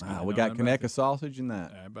fine whiskey. Wow, we know got nothing about Conecuh sausage in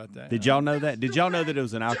that. How about that? Did y'all know that? Did y'all know that it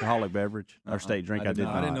was an alcoholic beverage? Our state drink. I did No,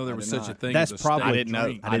 not. I didn't know there I was did such a not. thing. That's as a probably- state I didn't know.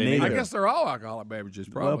 drink. I didn't I either. guess they're all alcoholic beverages,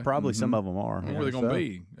 probably. Well, probably some of them are. What are they Yeah, going to so.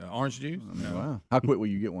 be? Orange juice? No. Wow. How quick will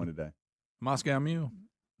you get one today? Moscow Mule.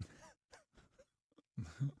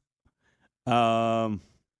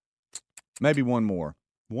 Maybe one more.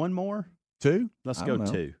 One more. Two? Let's I go don't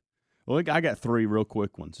know. two. Well, look, I got three real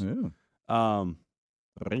quick ones. Ooh.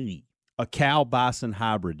 A cow bison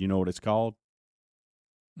hybrid. You know what it's called?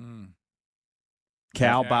 Mm.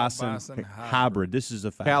 Cow Cow bison, bison hybrid. hybrid. This is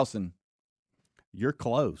a fact. Calson. You're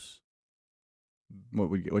close.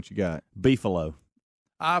 What you got? Beefalo.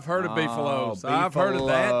 I've heard of Oh, beefaloes. I've heard of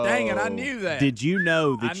that. Dang it, I knew that. Did you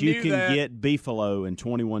know I that you knew can that. get beefalo in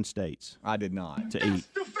 21 states I did not. to eat?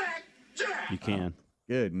 The fact, Jack. You can.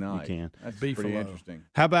 Good night. can. That's Beefalo. pretty interesting.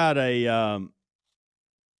 How about a,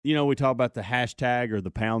 we talk about the hashtag or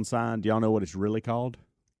the pound sign. Do y'all know what it's really called?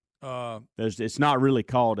 It's not really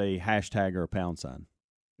called a hashtag or a pound sign.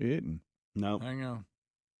 Didn't. No. Hang on.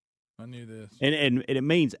 I knew this. And it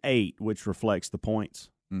means 8, which reflects the points.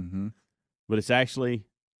 Mm-hmm. But it's actually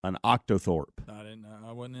an octothorpe. I didn't know.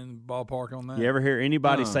 I wasn't in the ballpark on that. You ever hear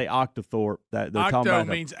anybody Huh. say octothorpe? That they're Octo talking about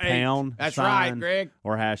means a 8. pound That's sign right, Greg.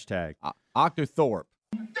 or hashtag. Octothorpe.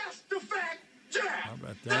 That's the fact, Jack. How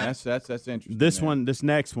about that? That's interesting. This there. one, this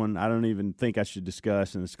next one, I don't even think I should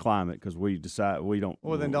discuss in this climate because we decide we don't.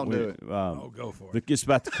 Well, then don't do it. Oh, go for it. It's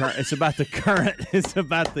about the current. It's about the current. It's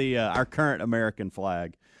about the our current American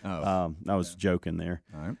flag. Oh. I was joking there.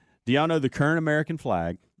 All right. Do y'all know the current American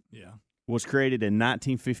flag Yeah. was created in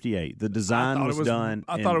 1958. The design was done.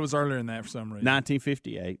 I thought it was earlier than that for some reason.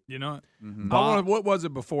 1958. You know it? Mm-hmm. What was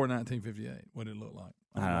it before 1958? What did it look like?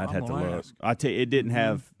 I'd have to look. Ask. I tell you, it didn't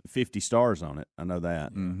have 50 stars on it. I know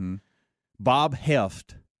that. Mm-hmm. Bob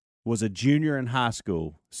Heft was a junior in high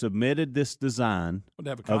school, submitted this design Would they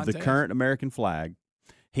have a of the contest? current American flag.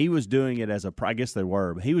 He was doing it as I guess they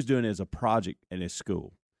were, but he was doing it as a project at his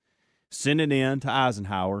school. Sent it in to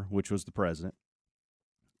Eisenhower, which was the president.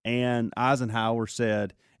 And Eisenhower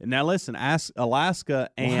said, now listen, Alaska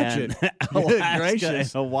and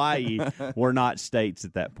Hawaii were not states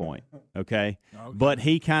at that point, okay? But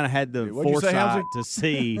he kind of had the What'd you say, foresight Hauser? to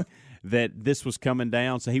see that this was coming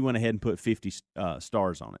down, so he went ahead and put 50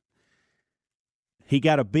 stars on it. He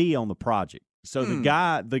got a B on the project. So the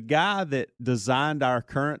guy that designed our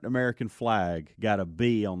current American flag got a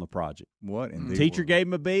B on the project. What in the Teacher world? gave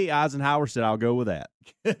him a B. Eisenhower said, "I'll go with that."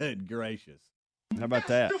 Good gracious. How about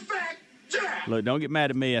that? The fact, Jack. Look, don't get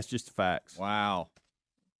mad at me. That's just the facts. Wow.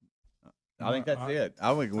 I think that's it.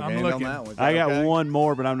 I think we'll I'm end on looking. that one. Is I that got okay? one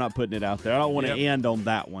more, but I'm not putting it out there. I don't want to Yep. end on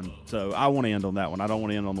that one. So I want to end on that one. I don't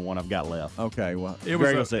want to end on the one I've got left. Okay, well, It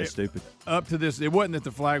Greg will was say it's stupid. up to this. It wasn't that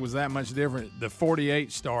the flag was that much different. The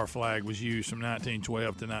 48-star flag was used from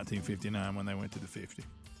 1912 to 1959 when they went to the 50.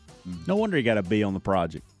 No wonder he got a B on the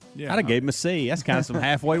project. Yeah, I'd have gave him a C. That's kind of some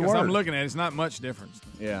halfway Because work. I'm looking at it, it's not much difference.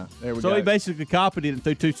 yeah, there we So go. he basically copied it and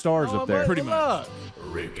threw 2 stars up there. Pretty much.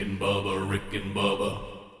 Rick and Bubba, Rick and Bubba.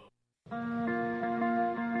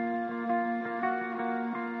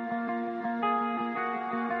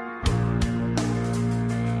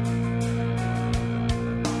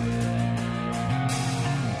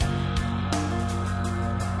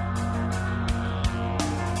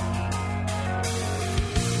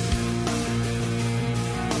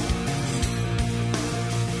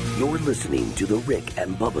 You're listening to The Rick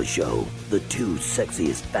and Bubba Show, the 2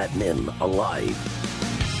 sexiest fat men alive.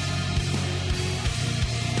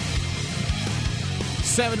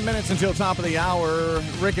 7 minutes until top of the hour.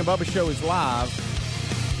 Rick and Bubba Show is live.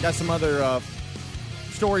 Got some other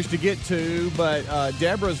stories to get to, but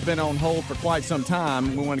Deborah's been on hold for quite some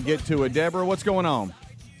time. We want to get to it. Deborah, what's going on?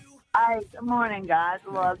 Hey, good morning, guys.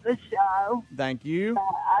 Love the show. Thank you.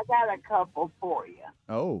 I got a couple for you.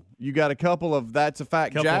 Oh, you got a couple of That's a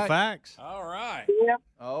Fact, Couple Jack? of facts. All right. Yep.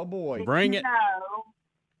 Oh, boy. Bring Did it. you know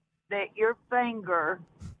that your finger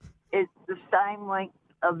is the same length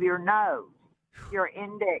of your nose? Your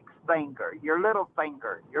index finger, your little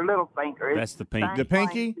finger. Is That's the pink. same The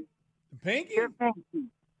pinky? length as Pinky? Your pinky.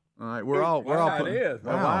 All right, we're all Wow, putting, it is.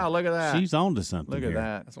 Oh, wow, look at that. She's on to something Look at here.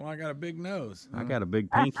 that. That's why I got a big nose. I got a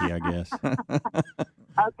big pinky, I guess.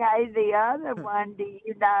 Okay, the other one, do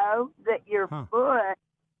you know that your foot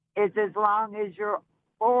is as long as your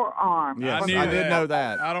forearm? Yes, knew I did that. know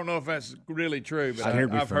that. I don't know if that's really true, but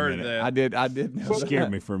Scared me I've for a heard minute. that. I did know that.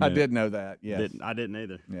 Scared me for a I minute. did know that, yes. I didn't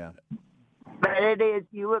either. Yeah. But it is,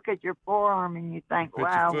 you look at your forearm and you think, Put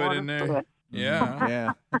wow, your foot what in a there. foot. Yeah.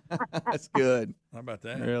 Yeah. That's good. How about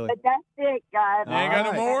that? Really. But that's it, guys. You ain't got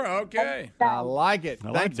All no right. more? Okay. I like it. I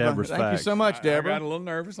like Thanks, Deborah's Thank you facts. so much, I Deborah. got a little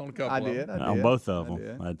nervous on a couple I of did. them. I On did. both of I them.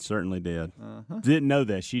 did. I certainly did. Didn't know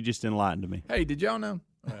that. She just enlightened me. Hey, did y'all know?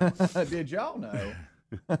 Did y'all know?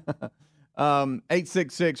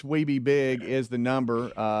 866 We Be Big is the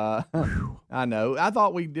number. I know. I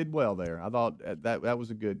thought we did well there. I thought that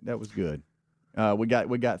was good. We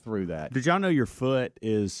got through that. Did y'all know your foot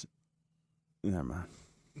is? Never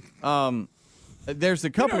mind. There's a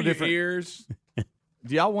couple of your different ears.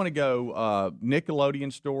 Do y'all want to go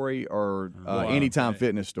Nickelodeon story or Anytime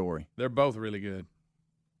Fitness story? They're both really good.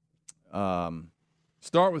 Um,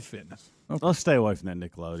 Start with fitness. Let's stay away from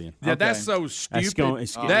that Nickelodeon. Yeah, Okay. that's so stupid.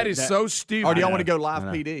 it's that is so stupid. or do y'all want to know. go Live I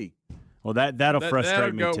know. PD? Well, that'll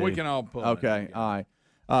frustrate me too. We can all pull. Okay, it. all right.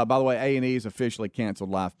 By the way, A&E has officially canceled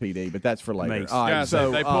Live PD, but that's for later. Makes- All right, Guys,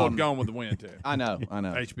 so they pulled Gone with the Wind too. I know.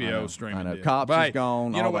 HBO streaming. I know. did. Cops But is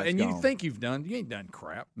gone. You know all what? that's And gone. you think you ain't done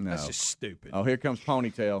crap. No. That's just stupid. Oh, here comes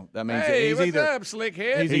Ponytail. That means hey, he's what's either up,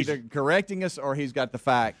 slickhead? he's either correcting us or he's got the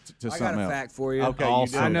fact to I something got a else. fact for you. Okay, you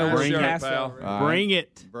Also, do. I know Nice where shirt, Cass pal. already. All right. Bring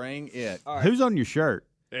it. Bring it. All right. Who's on your shirt?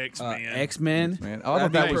 X-Men. X-Men. Man. Oh, I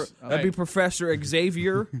thought That'd, that be, was. that'd be Professor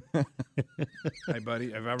Xavier. Hey,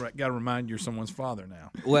 buddy, have I got to remind you you're someone's father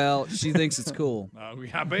now? Well, she thinks it's cool.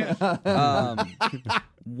 I bet.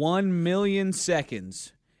 1 million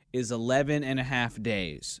seconds is 11 and a half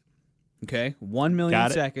days. Okay? 1 million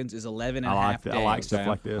Got it. seconds is 11 and I a like half days. I like stuff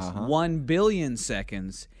like this. 1 billion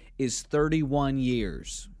seconds is 31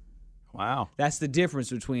 years. Wow, That's the difference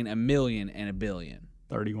between a million and a billion.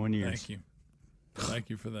 31 years. Thank you. Thank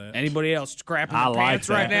you for that. Anybody else scrapping I their like pants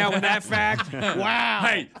right that. now with that fact? Wow.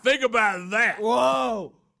 Hey, think about that.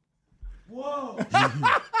 Whoa. Whoa.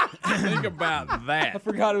 Think about that. I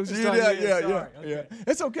forgot it was just on Yeah, you. yeah, Sorry. yeah, Okay. yeah.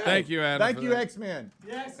 It's okay. Thank you, Adam. Thank for you, that. X-Men.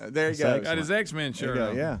 Yes. There you go. Got his X-Men shirt There on.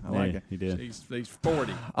 you go. Yeah, I like it. He did. He's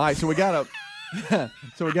 40. All right, so we got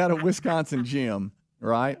a Wisconsin gym,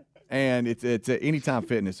 right? And it's a Anytime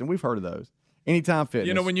Fitness, and we've heard of those. Anytime Fitness.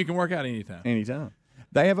 You know when you can work out anytime. Anytime.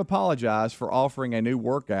 They have apologized for offering a new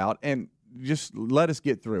workout, and just let us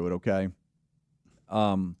get through it, okay?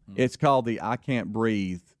 It's called the I Can't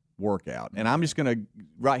Breathe workout, and I'm just going to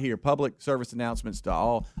right here public service announcements to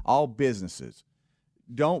all businesses.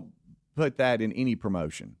 Don't put that in any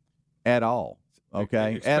promotion at all,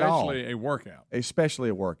 okay? At all. Especially a workout. Especially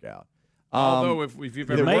a workout. Although if you've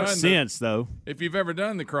ever It makes done sense, though. If you've ever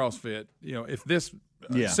done the CrossFit, if this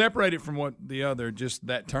separate it from what the other, just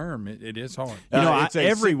that term, it is hard.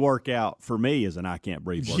 Every workout for me is an I Can't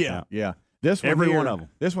Breathe workout. Yeah. This one Every here, one of them.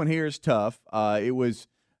 This one here is tough. It was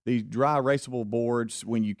the dry erasable boards.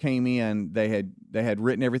 When you came in, they had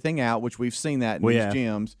written everything out, which we've seen that in these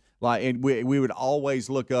gyms. Like, and we would always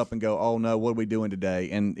look up and go, "Oh no, what are we doing today?"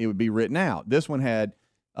 And it would be written out. This one had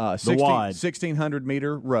 1,600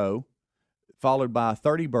 meter row, followed by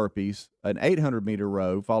 30 burpees, an 800 meter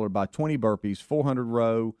row, followed by 20 burpees, 400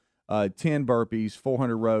 row, 10 burpees,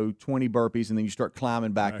 400 row, 20 burpees, and then you start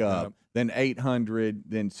climbing back up. Then 800,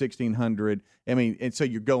 then 1,600. I mean, and so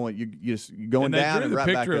you're going, you're going and down they and drew right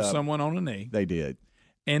the back picture up. of someone on a knee. They did.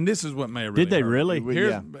 And this is what may have really Did they hurt.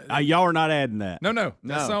 really? Y'all are not adding that. No.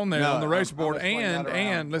 That's on there on the race board. I'm gonna swing that around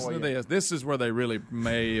And listen for to you. this. This is where they really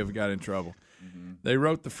may have got in trouble. They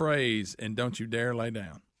wrote the phrase, "And don't you dare lay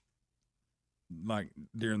down," like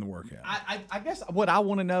during the workout. I guess what I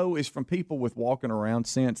want to know is from people with walking around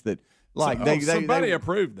sense that, like, somebody they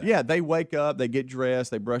approved that. Yeah, they wake up, they get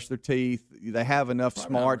dressed, they brush their teeth, they have enough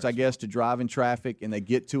smarts, I guess, to drive in traffic, and they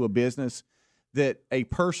get to a business that a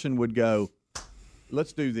person would go,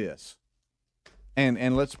 "Let's do this,"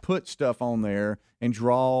 and let's put stuff on there and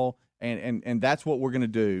draw. And that's what we're going to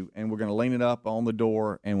do, and we're going to lean it up on the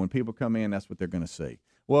door, and when people come in, that's what they're going to see.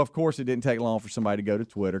 Well, of course, it didn't take long for somebody to go to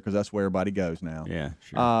Twitter because that's where everybody goes now. Yeah,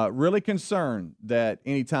 sure. Really concerned that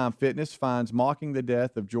Anytime Fitness finds mocking the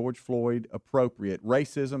death of George Floyd appropriate.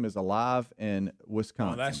 Racism is alive in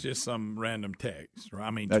Wisconsin. Well, that's just some random text. Right? I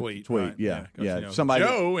mean, That's tweet. tweet, Right? yeah. 'Cause, Somebody-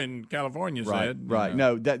 Joe in California right, said. right.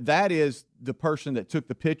 No, that is the person that took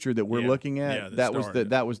the picture that we're Yeah, looking at. yeah, that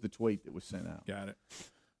that was the tweet that was sent out. Got it.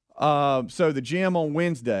 So the gym on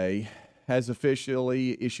Wednesday has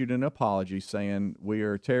officially issued an apology saying we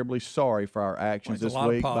are terribly sorry for our actions There's a this lot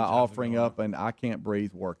of week by apologizing offering up an I Can't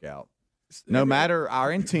Breathe workout. No matter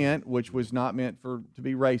our intent, which was not meant to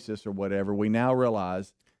be racist or whatever, we now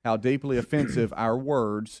realize how deeply offensive our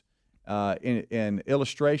words and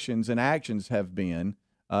illustrations and actions have been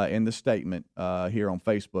in the statement here on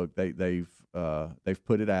Facebook. They've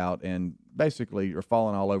put it out and basically are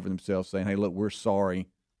falling all over themselves saying, "Hey, look, we're sorry.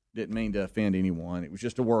 Didn't mean to offend anyone. It was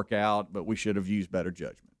just a workout, but we should have used better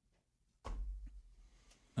judgment."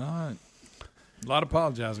 All right. A lot of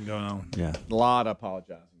apologizing going on. Yeah. A lot of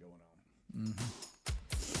apologizing going on.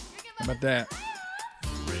 How about that?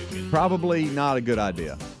 Probably not a good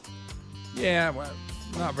idea. Yeah, well,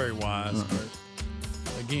 not very wise.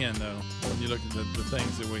 But again, though, when you look at the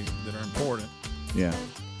things that are important. Yeah.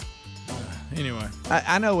 Anyway,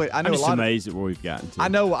 I know it. I know I'm a just lot. amazed at where we've gotten to. I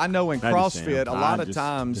know in I just CrossFit, am. a lot I'm of just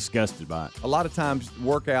times disgusted by it. A lot of times,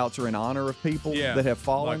 workouts are in honor of people Yeah, that have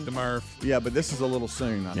fallen, like the Murph. Yeah, but this is a little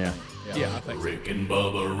soon. I think. Yeah, I think so. Rick and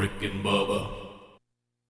Bubba, Rick and Bubba.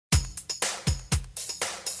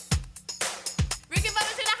 Rick and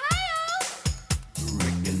Bubba's in Ohio.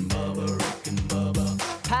 Rick and Bubba, Rick and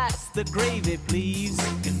Bubba. Pass the gravy, please.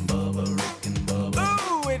 Rick and Bubba, Rick and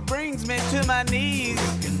Bubba. Ooh, it brings me to my knees.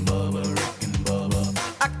 Rick and Bubba, Rick and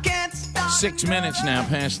Bubba. I can't stop. 6 minutes now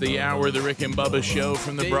past the hour of the Rick and Bubba Show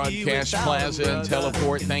from the Broadcast Plaza in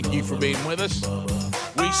Teleport. Thank you for being with us.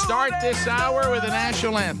 We start this hour with the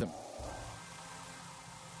national anthem.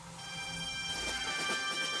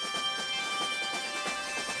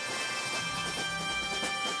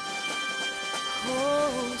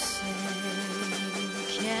 Oh, say,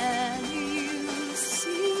 can you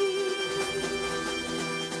see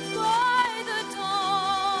by the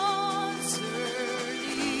dawn's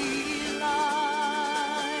early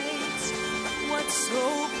light what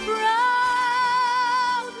so proudly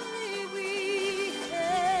we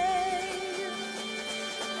hailed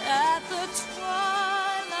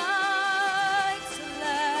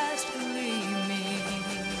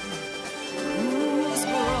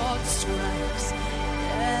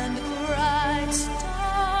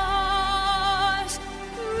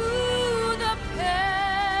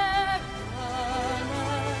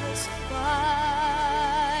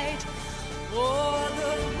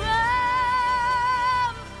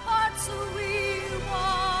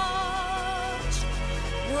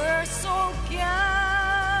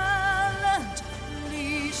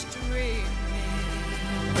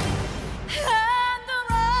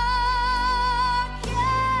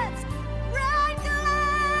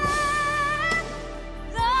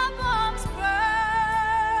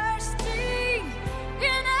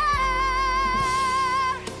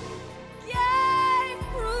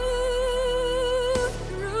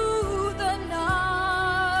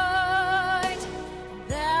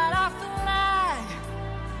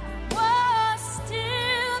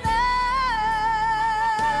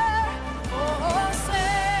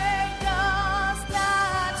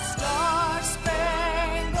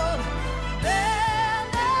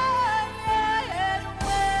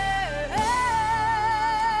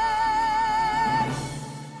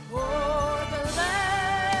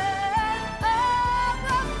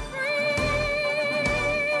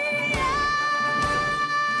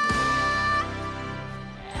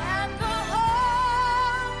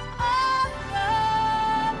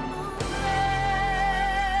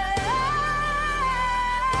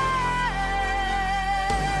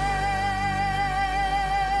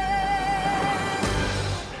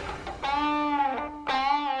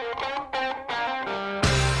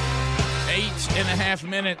 2.5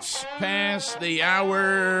 minutes past the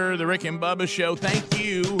hour. The Rick and Bubba Show. Thank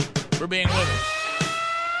you for being with us.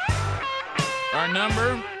 Our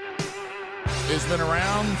number has been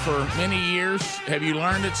around for many years. Have you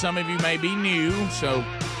learned it? Some of you may be new. So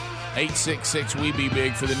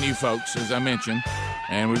 866-WE-BE-BIG for the new folks, as I mentioned.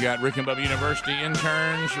 And we've got Rick and Bubba University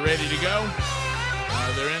interns ready to go.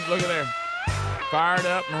 They're in. Look at there. Fired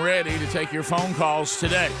up and ready to take your phone calls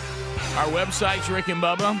today. Our website's Rick and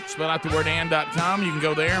Bubba. Spell out the word and.com. You can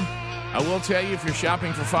go there. I will tell you, if you're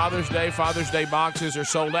shopping for Father's Day boxes are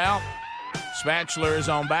sold out. Spatula is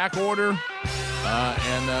on back order.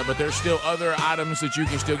 But there's still other items that you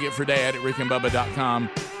can still get for Dad at rickandbubba.com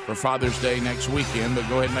for Father's Day next weekend. But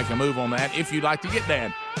go ahead and make a move on that if you'd like to get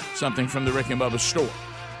Dad something from the Rick and Bubba store.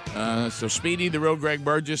 So Speedy, the real Greg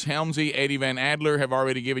Burgess, Helmsy, Eddie Van Adler have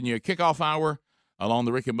already given you a kickoff hour along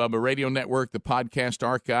the Rick and Bubba Radio Network, the podcast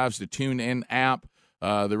archives, the TuneIn app,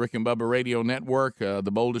 the Rick and Bubba Radio Network, the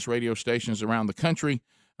boldest radio stations around the country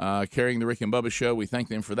carrying the Rick and Bubba Show. We thank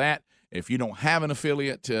them for that. If you don't have an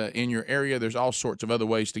affiliate in your area, there's all sorts of other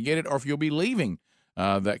ways to get it. Or if you'll be leaving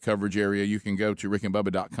that coverage area, you can go to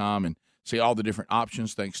rickandbubba.com and see all the different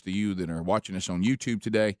options, thanks to you that are watching us on YouTube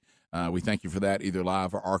today. We thank you for that, either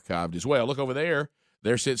live or archived as well. Look over there.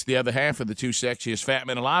 There sits the other half of the two sexiest fat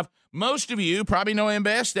men alive. Most of you probably know him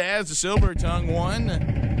best as the silver-tongued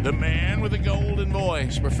one, the man with a golden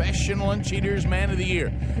voice, professional and cheaters man of the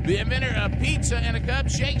year, the inventor of pizza and a cup,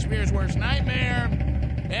 Shakespeare's worst nightmare,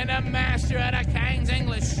 and a master at a King's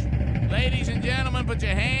English. Ladies and gentlemen, put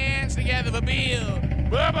your hands together for Bill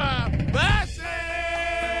Bubba Bussey!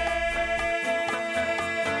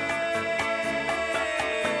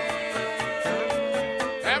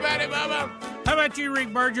 How about it, Bubba? How about you,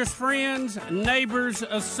 Rick Burgess? Friends, neighbors,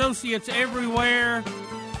 associates everywhere,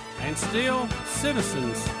 and still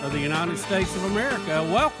citizens of the United States of America,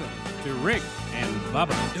 welcome to Rick and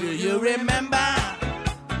Bubba. Do you remember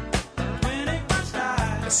 21st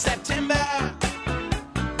night, September?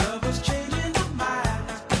 Love was changing our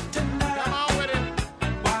minds tonight. Come on with it.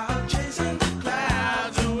 While chasing the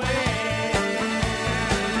clouds away.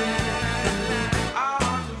 Our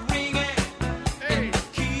hearts were ringing in the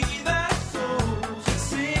key that souls were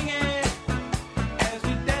singing as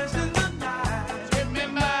we danced in the night.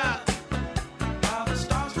 Remember how the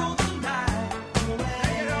stars rolled the night away.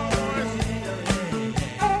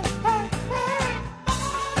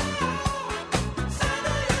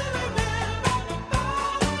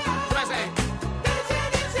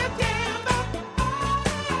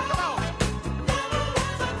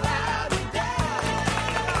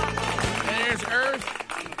 There's earth,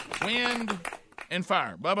 wind, and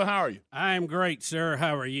fire. Bubba, how are you? I'm great, sir.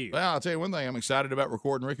 How are you? Well, I'll tell you one thing. I'm excited about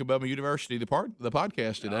recording Rick and Bubba University, the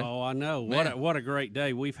podcast today. Oh, I know. Man. What a great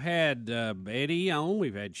day. We've had Betty on.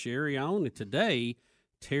 We've had Sherry on. And today,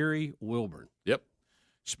 Terry Wilburn. Yep.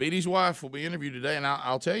 Speedy's wife will be interviewed today, and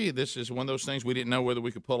I'll tell you, this is one of those things we didn't know whether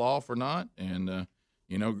we could pull off or not. And,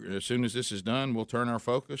 as soon as this is done, we'll turn our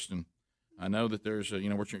focus. And I know that there's,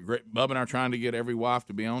 Bubba and I are trying to get every wife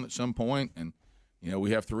to be on at some point. And,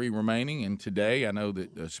 we have 3 remaining. And today, I know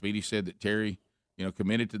that Speedy said that Terry,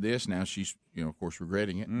 committed to this. Now she's, of course,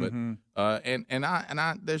 regretting it. Mm-hmm. But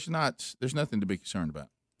there's nothing to be concerned about.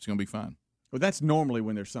 It's going to be fine. Well, that's normally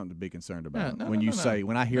when there's something to be concerned about. Yeah,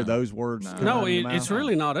 when I hear those words. No, it's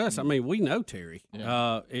really not us. I mean, we know Terry.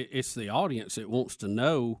 Yeah. It's the audience that wants to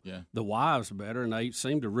know the wives better, and they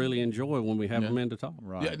seem to really enjoy when we have them in to talk.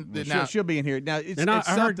 Right. Yeah, well, she'll be in here. Now, it's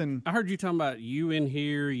something. I heard you talking about you in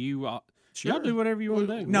here. Y'all do whatever you want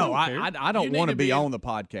to do. No, I don't want to be on the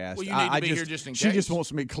podcast. Well, you need to be here just in case. She just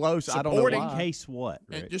wants me close. I don't know why. In case what?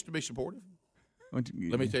 Right? Just to be supportive.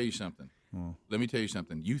 Let me tell you something.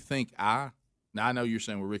 You think now, I know you're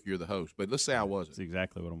saying, well, Rick, you're the host, but let's say I wasn't. That's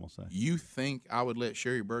exactly what I'm going to say. You think I would let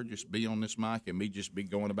Sherry Burgess be on this mic and me just be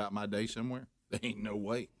going about my day somewhere? There ain't no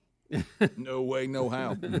way. No way, no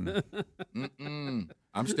how.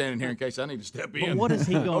 I'm standing here in case I need to step in. But what is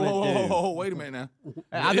he going to do? Oh, wait a minute now.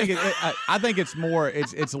 I think it's more.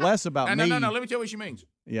 It's less about me. No. Let me tell you what she means.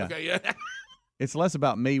 Yeah. Okay. Yeah. It's less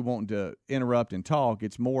about me wanting to interrupt and talk.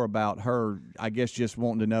 It's more about her, I guess, just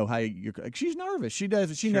wanting to know how she's nervous. She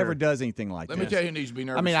never does anything like that. Let me tell you who needs to be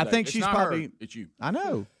nervous. I mean, I think it's she's not probably. Her, it's you. I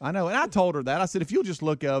know. And I told her that. I said, if you'll just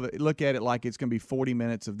look at it like it's going to be 40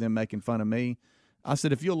 minutes of them making fun of me. I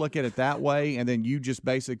said, if you'll look at it that way, and then you just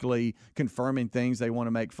basically confirming things they want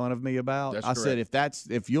to make fun of me about. That's correct.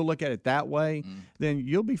 Said, if you'll look at it that way, then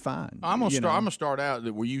you'll be fine. I'm gonna start out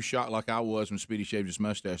that were you shocked like I was when Speedy shaved his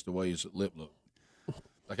mustache the way his lip looked.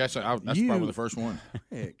 Like I said, that's probably the first one.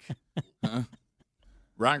 Rick. Huh?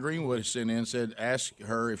 Ryan Greenwood has sent in and said, ask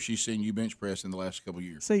her if she's seen you bench press in the last couple of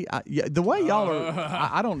years. See, the way y'all are,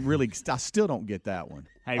 I don't really, I still don't get that one.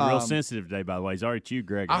 Hey, real sensitive today, by the way. He's already chewed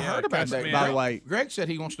Greg. I heard about that. By the way, Greg said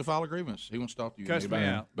he wants to file a grievance. He wants to talk to you Cuss me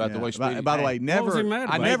out. about the way Speedy. By the way, I never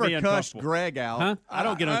cussed uncomfortable. Greg out. Huh? I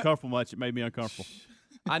don't get uncomfortable much. It made me uncomfortable.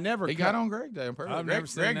 I never. He got on Greg Day on purpose. I've never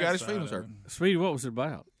seen Greg that got his side feelings of hurt. Sweetie, what was it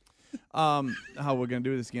about? How we're going to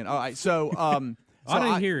do this again? All right, so I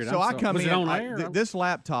didn't hear it. So I'm I come sorry. Was in. it on air? This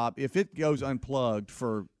laptop, if it goes unplugged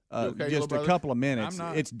for okay, just little a couple of minutes, I'm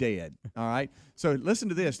not. it's dead. All right. So listen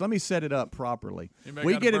to this. Let me set it up properly. Anybody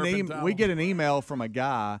We got a get bourbon towel? we get an email from a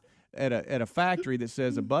guy at a factory that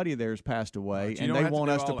says a buddy of theirs passed away, you and don't they have to want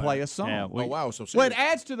do us to all play that. a song. Yeah, Oh, wow, so serious. Well, it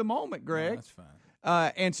adds to the moment, Greg. That's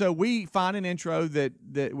fine. And so we find an intro that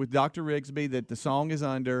with Dr. Rigsby that the song is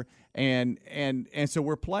under, and so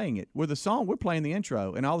we're playing it. With the song, we're playing the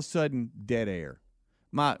intro, and all of a sudden, dead air.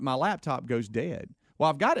 My laptop goes dead. Well,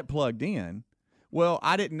 I've got it plugged in. Well,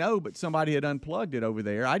 I didn't know, but somebody had unplugged it over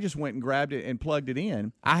there. I just went and grabbed it and plugged it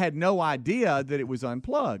in. I had no idea that it was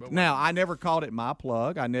unplugged. Now, I never called it my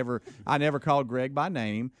plug. I never called Greg by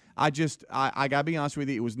name. I got to be honest with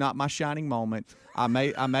you, it was not my shining moment. I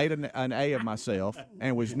made an A of myself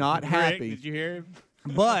and was not happy. Greg, did you hear him?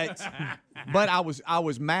 But I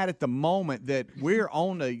was mad at the moment that we're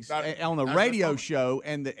on the radio show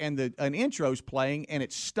and an intro's playing and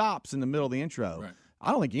it stops in the middle of the intro. Right. I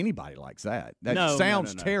don't think anybody likes that. That No,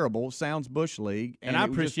 sounds no. terrible. Sounds Bush League. And I it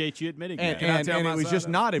was appreciate you admitting and, that. And, tell and my it was side just of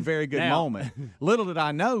it? not a very good Now- moment. Little did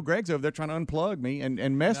I know, Greg's over there trying to unplug me and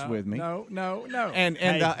mess with me. No.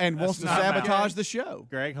 And wants to not sabotage my- the show.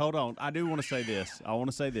 Greg, hold on. I do want to say this.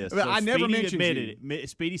 But I never Speedy mentioned admitted it.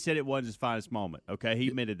 Speedy said it wasn't his finest moment. Okay, he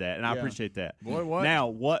admitted that, and I Yeah. appreciate that. Boy, what? Now,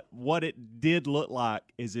 what it did look like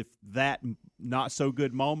is if that not so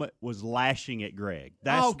good moment was lashing at Greg.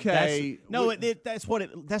 Okay. That's what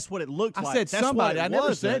it looked I like. said That's somebody. what it I never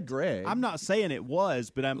was. said Greg. I'm not saying it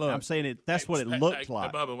was, but I'm saying it. That's what it looked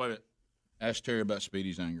like. Bubba, wait a minute. Ask Terry about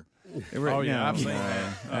Speedy's anger. Oh yeah, I've seen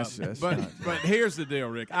that. That's but not- but here's the deal,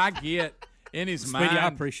 Rick. I get in his Speedy, mind. I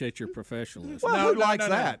appreciate your professionalism. Well, who likes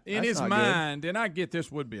that? In That's his not good. mind, and I get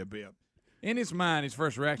this would be a bit. In his mind, his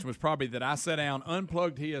first reaction was probably that I sat down,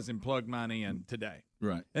 unplugged his, and plugged mine in today.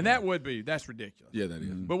 Right. And that's ridiculous. Yeah, that is.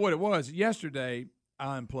 But what it was, yesterday,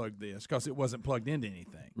 I unplugged this because it wasn't plugged into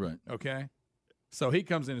anything. Right. Okay? So he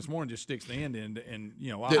comes in this morning, just sticks the end in, and,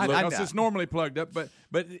 it's normally plugged up. But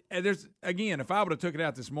there's, again, if I would have took it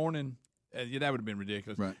out this morning, that would have been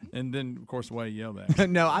ridiculous. Right. And then, of course, the way he yelled at me.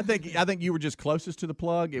 No, I think you were just closest to the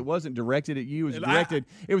plug. It wasn't directed at you. It was directed.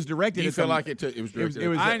 You at feel some- like it was directed. It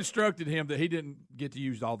was. I instructed him that he didn't get to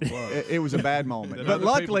use all the plugs. It was a bad moment. That But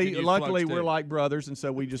other people can use luckily, plugs we're too. like brothers, and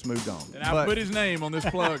so we just moved on. And I put his name on this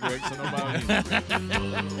plug, Rick, so nobody.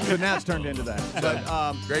 So now it's turned into that.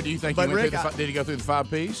 But Greg, do you think but he went Rick, through did he go through the 5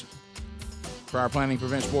 Ps? Prior planning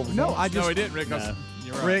prevents poor performance. no, I just No, he didn't, Rick. 'Cause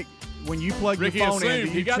you're right. Rick, when you plug Ricky your phone in, assumed.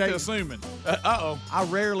 do He you got to check- assuming. I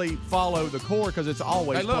rarely follow the cord because it's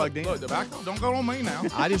always Hey, look, plugged in. don't go on me now.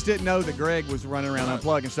 I just didn't know that Greg was running around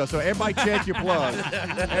unplugging stuff. So everybody check your plug.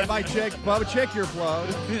 Everybody check, Bubba, check your plug.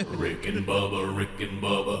 Rick and Bubba, Rick and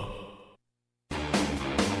Bubba.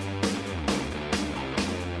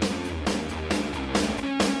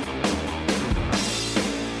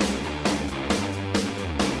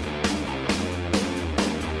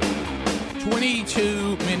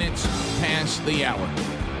 $22 minutes past the hour.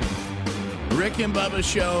 Rick and Bubba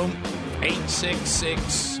Show,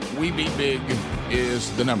 866 We Be Big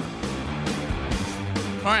is the number.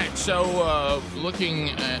 All right, so looking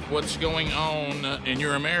at what's going on in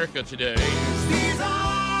your America today. These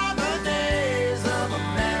are the days of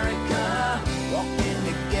America, walking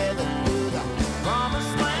together through the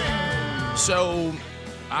promised land. So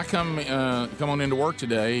I come on into work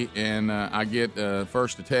today, and I get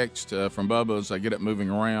first a text from Bubba's. I get it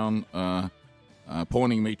moving around,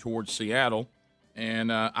 pointing me towards Seattle,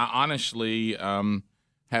 and I honestly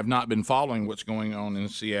have not been following what's going on in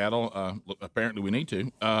Seattle. Apparently, we need to.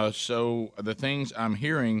 So the things I'm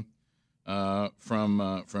hearing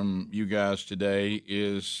from you guys today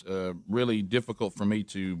is really difficult for me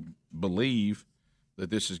to believe that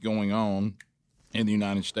this is going on in the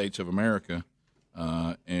United States of America.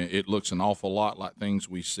 And it looks an awful lot like things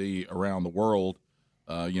we see around the world,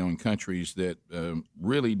 in countries that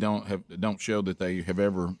really don't show that they have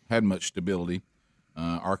ever had much stability.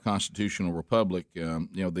 Our constitutional republic,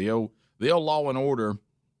 the old law and order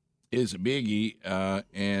is a biggie,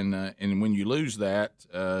 and when you lose that,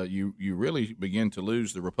 you really begin to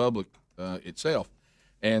lose the republic itself.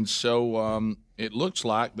 And so it looks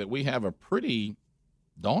like that we have a pretty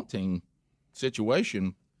daunting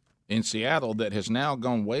situation in Seattle that has now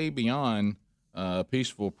gone way beyond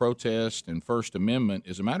peaceful protest and First Amendment.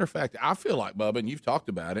 As a matter of fact, I feel like, Bubba, and you've talked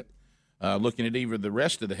about it, looking at even the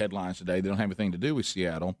rest of the headlines today that don't have anything to do with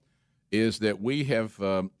Seattle, is that we have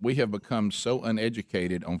become so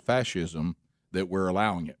uneducated on fascism that we're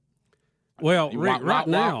allowing it. Well, Rick, right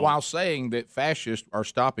now, while saying that fascists are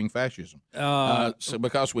stopping fascism, so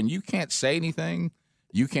because when you can't say anything,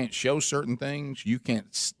 you can't show certain things, you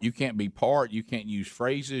can't be part, you can't use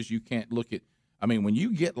phrases, you can't look at. I mean, when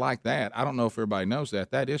you get like that, I don't know if everybody knows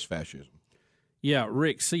that is fascism. Yeah,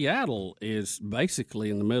 Rick, Seattle is basically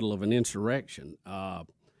in the middle of an insurrection.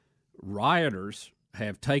 Rioters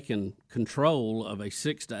have taken control of a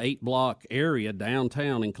 6 to 8 block area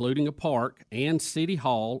downtown, including a park and City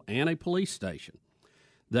Hall and a police station.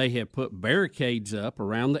 They have put barricades up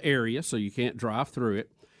around the area so you can't drive through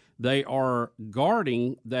it. They are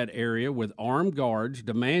guarding that area with armed guards,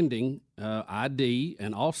 demanding ID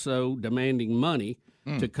and also demanding money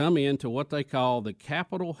to come into what they call the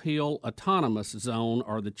Capitol Hill Autonomous Zone,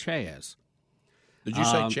 or the CHAZ. Did you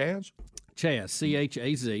say CHAZ? CHAZ,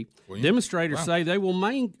 C-H-A-Z. Demonstrators say they will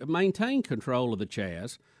maintain control of the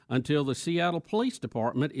CHAZ until the Seattle Police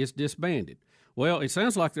Department is disbanded. Well, it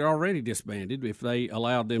sounds like they're already disbanded if they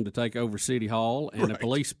allowed them to take over City Hall and a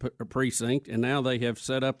police precinct, and now they have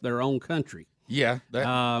set up their own country. Yeah.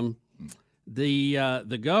 The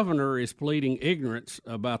governor is pleading ignorance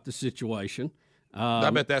about the situation. I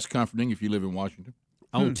bet that's comforting if you live in Washington.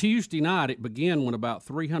 On Tuesday night, it began when about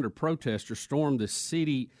 300 protesters stormed the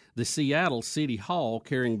Seattle City Hall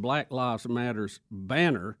carrying Black Lives Matter's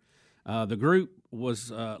banner. The group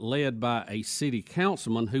was led by a city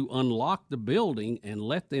councilman who unlocked the building and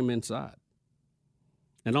let them inside.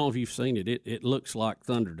 And I don't know if you've seen it. It looks like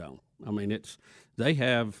Thunderdome. I mean, they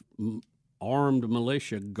have armed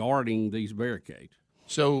militia guarding these barricades.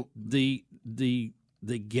 So the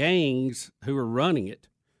gangs who are running it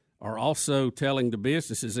are also telling the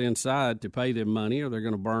businesses inside to pay them money or they're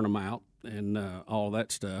going to burn them out and all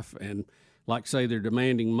that stuff. And like say, they're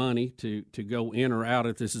demanding money to go in or out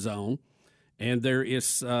of this zone. And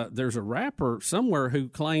there's a rapper somewhere who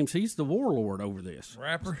claims he's the warlord over this.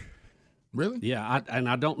 Rapper? Really? Yeah,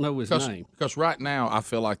 I don't know his name. Because right now I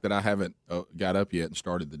feel like that I haven't got up yet and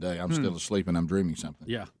started the day. I'm still asleep and I'm dreaming something.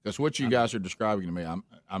 Yeah. Because what you guys are describing to me,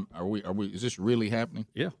 are we? Is this really happening?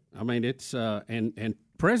 Yeah. I mean, it's and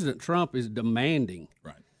President Trump is demanding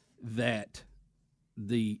that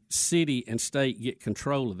the city and state get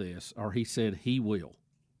control of this, or he said he will.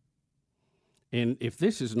 And if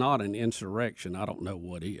this is not an insurrection, I don't know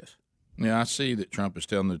what is. Yeah, I see that Trump is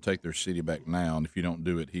telling them to take their city back now, and if you don't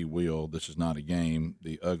do it, he will. This is not a game.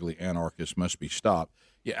 The ugly anarchists must be stopped.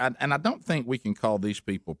 Yeah, and I don't think we can call these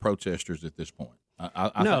people protesters at this point.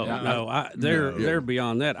 They're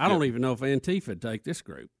beyond that. I don't even know if Antifa would take this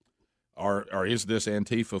group. Or is this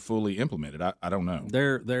Antifa fully implemented? I don't know.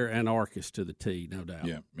 They're anarchists to the T, no doubt.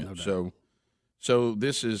 Yeah. No doubt. So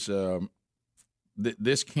this is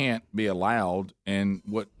this can't be allowed. And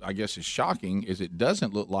what I guess is shocking is it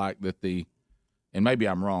doesn't look like that and maybe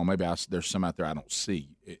I'm wrong. Maybe there's some out there I don't see.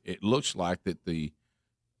 It looks like that the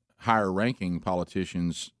higher-ranking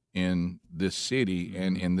politicians in this city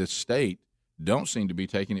and in this state don't seem to be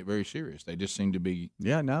taking it very serious. They just seem to be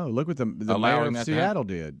look what the mayor of Seattle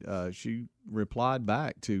did. She replied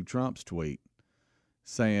back to Trump's tweet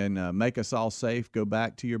saying, make us all safe, go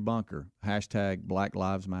back to your bunker, #Black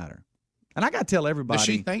Lives Matter. And I got to tell everybody. Does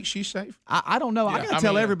she think she's safe? I don't know. Yeah, I got to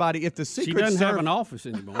tell everybody if the Secret Service. She doesn't have an office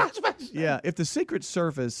anymore. Yeah, if the Secret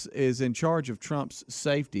Service is in charge of Trump's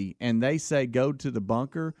safety and they say go to the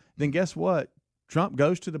bunker, then guess what? Trump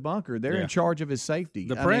goes to the bunker. They're in charge of his safety.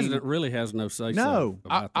 The president really has no say. No.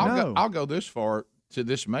 I'll go this far to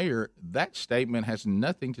this mayor. That statement has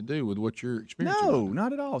nothing to do with what you're experiencing. No,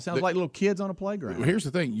 not at all. Sounds like little kids on a playground. Here's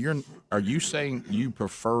the thing. Are you saying you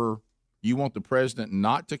want the president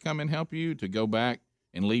not to come and help you, to go back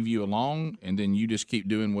and leave you alone, and then you just keep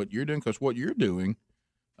doing what you're doing? Because what you're doing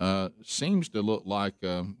seems to look like,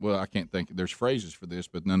 I can't think. There's phrases for this,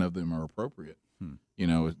 but none of them are appropriate. You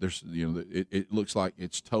know, it looks like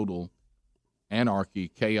it's total anarchy,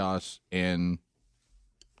 chaos, and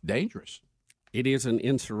dangerous. It is an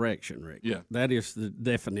insurrection, Rick. Yeah. That is the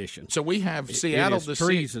definition. So we have Seattle. It is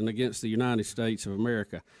treason against the United States of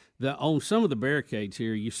America. On some of the barricades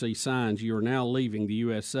here, you see signs, you are now leaving the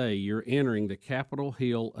USA. You're entering the Capitol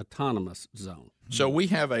Hill Autonomous Zone. So we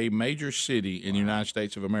have a major city in the United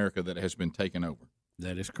States of America that has been taken over.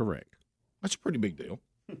 That is correct. That's a pretty big deal.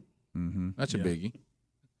 Mm-hmm. That's a biggie.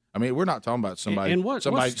 I mean, we're not talking about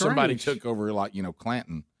somebody took over like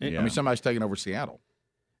Clanton. I mean, somebody's taking over Seattle.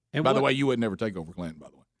 And by the way, you would never take over Clanton, by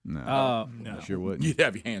the way. No, No. sure wouldn't. You'd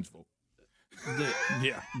have your hands full.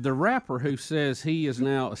 The rapper who says he has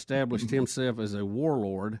now established himself as a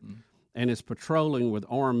warlord and is patrolling with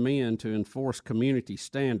armed men to enforce community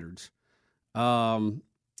standards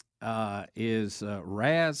is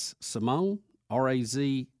Raz Simone,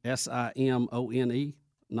 Razsimone.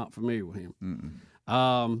 Not familiar with him.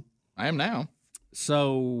 I am now.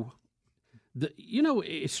 So,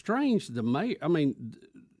 it's strange. The mayor,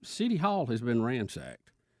 City Hall has been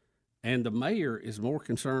ransacked, and the mayor is more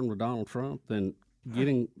concerned with Donald Trump than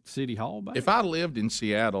getting City Hall back. If I lived in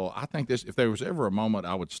Seattle, I think if there was ever a moment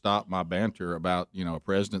I would stop my banter about, a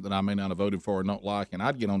president that I may not have voted for or don't like, and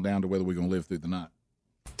I'd get on down to whether we're going to live through the night.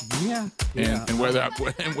 Yeah. And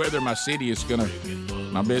whether my city is going to,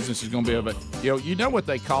 my business is going to be able to, you know what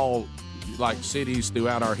they call, like, cities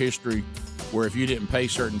throughout our history where if you didn't pay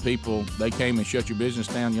certain people, they came and shut your business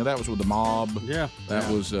down. That was with the mob. Yeah. That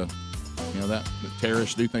was, that the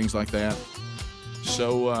terrorists do things like that.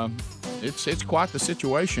 So it's quite the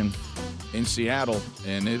situation in Seattle,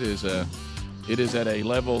 and it is at a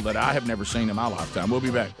level that I have never seen in my lifetime. We'll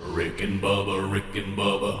be back. Rick and Bubba, Rick and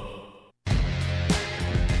Bubba.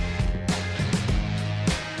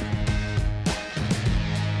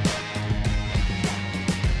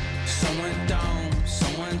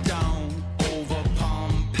 Someone down over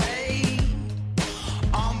Pompeii.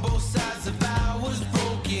 On both sides of ours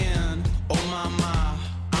broken. Oh my,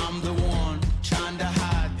 I'm the one trying to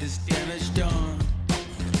hide this damage done.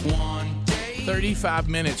 One day. 35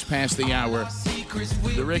 minutes past the hour.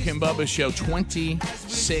 The Rick and Bubba Show,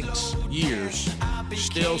 26 years,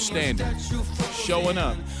 still standing, showing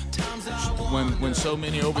up. When so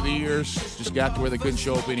many over the years just got to where they couldn't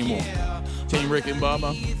show up anymore. Team Rick and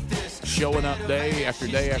Bubba, showing up day after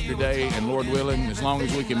day after day, and Lord willing, as long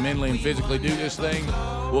as we can mentally and physically do this thing,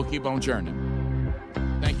 we'll keep on churning.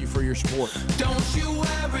 Thank you for your support. Don't you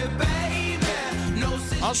worry, baby. No.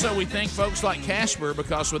 Also, we thank folks like Casper,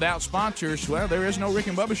 because without sponsors, well, there is no Rick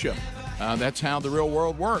and Bubba Show. That's how the real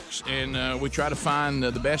world works, and we try to find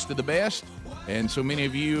the best of the best. And so many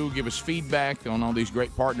of you give us feedback on all these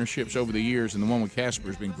great partnerships over the years, and the one with Casper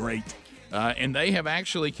has been great. And they have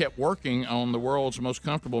actually kept working on the world's most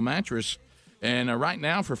comfortable mattress. And right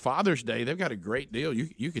now, for Father's Day, they've got a great deal.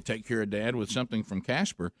 You could take care of Dad with something from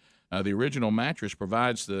Casper. The original mattress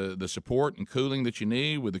provides the support and cooling that you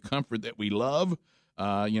need with the comfort that we love.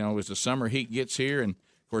 As the summer heat gets here, and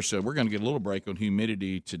of course, we're going to get a little break on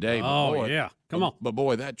humidity today. Oh, boy, yeah. Come on. But,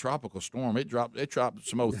 boy, that tropical storm, it dropped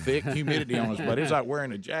some old thick humidity on us, but it was like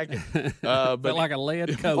wearing a jacket. Felt like a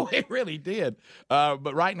lead coat. It really did.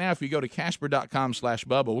 But right now, if you go to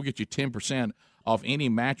Casper.com/Bubba, we'll get you 10% off any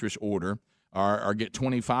mattress order or get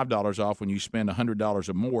 $25 off when you spend $100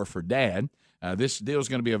 or more for Dad. This deal is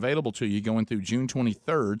going to be available to you going through June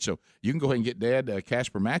 23rd, so you can go ahead and get Dad a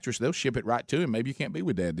Casper mattress. They'll ship it right to him. Maybe you can't be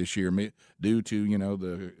with Dad this year due to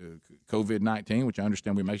the COVID-19, which I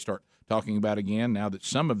understand we may start talking about again now that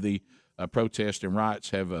some of the protests and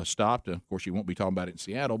riots have stopped. Of course, you won't be talking about it in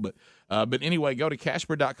Seattle, but anyway, go to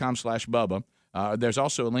Casper.com/Bubba. There's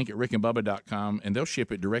also a link at rickandbubba.com, and they'll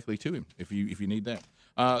ship it directly to him if you need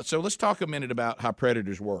that. So let's talk a minute about how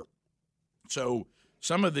predators work. So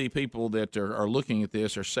some of the people that are looking at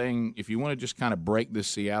this are saying, if you want to just kind of break this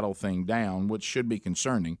Seattle thing down, which should be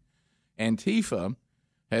concerning, Antifa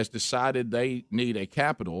has decided they need a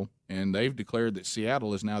capital, and they've declared that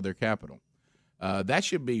Seattle is now their capital. That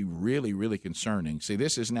should be really, really concerning. See,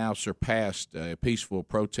 this has now surpassed peaceful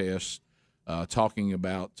protests, talking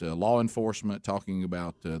about law enforcement, talking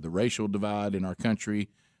about the racial divide in our country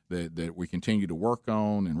that we continue to work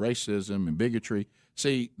on, and racism and bigotry.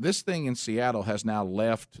 See, this thing in Seattle has now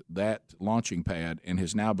left that launching pad and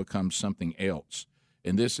has now become something else.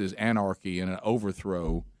 And this is anarchy and an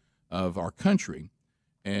overthrow of our country.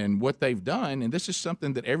 And what they've done, and this is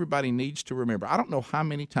something that everybody needs to remember. I don't know how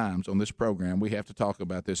many times on this program we have to talk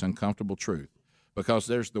about this uncomfortable truth, because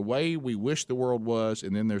there's the way we wish the world was,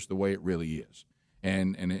 and then there's the way it really is.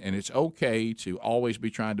 And it's okay to always be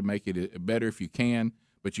trying to make it better if you can.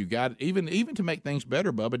 But you got even to make things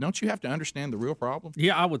better, Bubba. Don't you have to understand the real problem?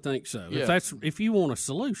 Yeah, I would think so. Yeah. If you want a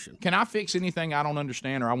solution, can I fix anything I don't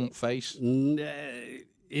understand or I won't face?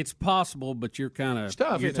 It's possible, but you're kind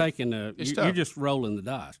of you're taking you're just rolling the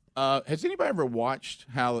dice. Has anybody ever watched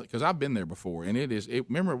how? Because I've been there before, and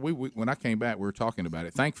remember we when I came back, we were talking about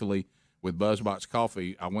it. Thankfully, with BuzzBox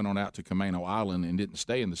Coffee, I went on out to Camano Island and didn't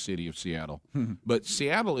stay in the city of Seattle. But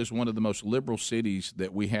Seattle is one of the most liberal cities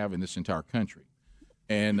that we have in this entire country.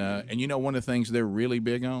 And one of the things they're really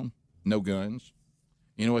big on? No guns.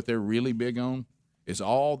 You know what they're really big on? Is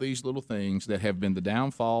all these little things that have been the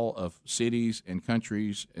downfall of cities and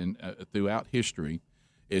countries and throughout history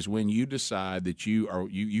is when you decide that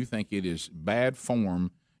you think it is bad form,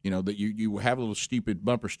 that you have little stupid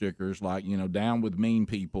bumper stickers like, down with mean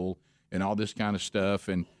people and all this kind of stuff,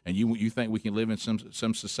 and you think we can live in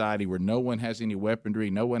some society where no one has any weaponry,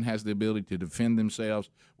 no one has the ability to defend themselves.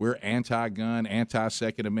 We're anti-gun,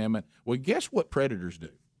 anti-Second Amendment. Well, guess what predators do?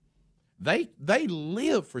 They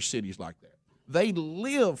live for cities like that. They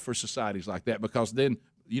live for societies like that, because then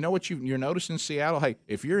you know what you're noticing in Seattle? Hey,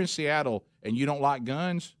 if you're in Seattle and you don't like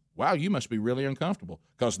guns, wow, you must be really uncomfortable,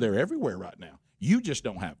 because they're everywhere right now. You just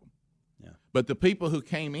don't have them. But the people who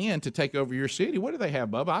came in to take over your city, what do they have,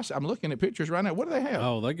 Bubba? I'm looking at pictures right now. What do they have?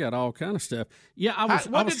 Oh, they got all kind of stuff. Yeah,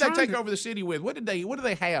 What did they take over the city with? What do they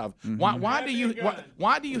have? Mm-hmm.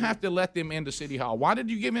 Why do you have to let them into City Hall? Why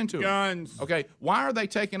did you give in to them? Guns. Okay. Why are they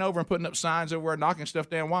taking over and putting up signs everywhere, knocking stuff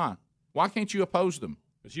down? Why? Why can't you oppose them?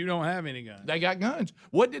 But you don't have any guns. They got guns.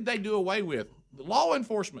 What did they do away with? Law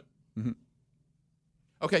enforcement. Mm-hmm.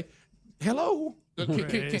 Okay. Hello.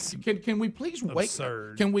 Can we please wait?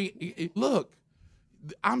 Absurd. Can we look?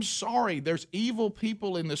 I'm sorry. There's evil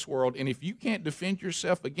people in this world, and if you can't defend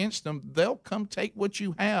yourself against them, they'll come take what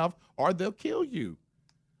you have, or they'll kill you.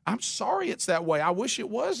 I'm sorry it's that way. I wish it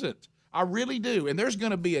wasn't. I really do. And there's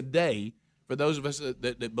going to be a day for those of us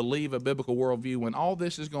that believe a biblical worldview when all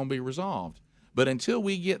this is going to be resolved. But until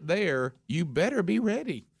we get there, you better be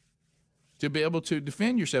ready to be able to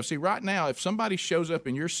defend yourself. See, right now, if somebody shows up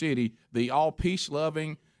in your city, the all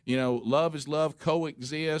peace-loving, love is love,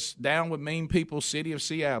 coexist, down with mean people, city of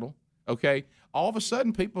Seattle, okay, all of a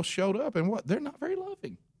sudden people showed up, and what? They're not very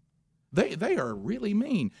loving. They are really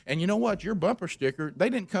mean. And you know what? Your bumper sticker, they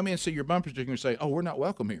didn't come in and see your bumper sticker and say, oh, we're not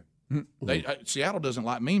welcome here. Seattle doesn't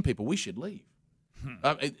like mean people. We should leave.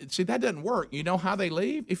 See, that doesn't work. You know how they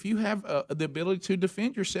leave? If you have the ability to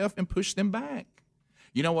defend yourself and push them back.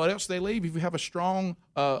 You know what else they leave? If you have a strong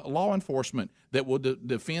law enforcement that will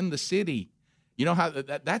defend the city. You know how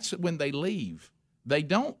that's when they leave. They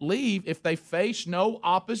don't leave if they face no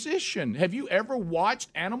opposition. Have you ever watched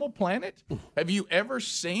Animal Planet? Have you ever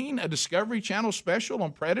seen a Discovery Channel special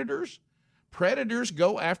on predators? Predators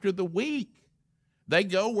go after the weak. They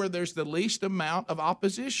go where there's the least amount of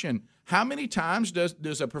opposition. How many times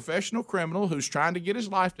does a professional criminal who's trying to get his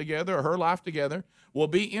life together or her life together will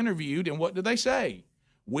be interviewed, and what do they say?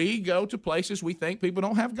 We go to places we think people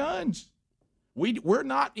don't have guns. We're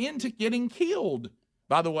not into getting killed.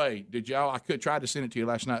 By the way, I could try to send it to you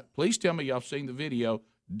last night. Please tell me y'all seen the video.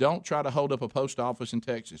 Don't try to hold up a post office in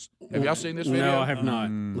Texas. Have y'all seen this video? No, I have not.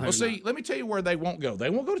 Well, see, let me tell you where they won't go. They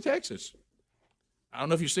won't go to Texas. I don't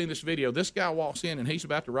know if you've seen this video. This guy walks in, and he's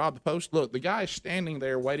about to rob the post. Look, the guy is standing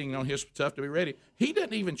there waiting on his stuff to be ready. He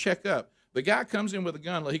doesn't even check up. The guy comes in with a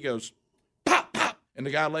gun. He goes, pop, pop, and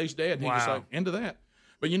the guy lays dead. And he just like, into that.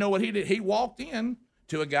 But you know what he did? He walked in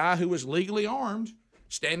to a guy who was legally armed,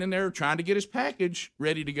 standing there trying to get his package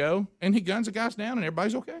ready to go, and he guns the guys down, and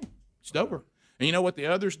everybody's okay. It's over. And you know what the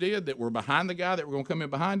others did that were behind the guy that were going to come in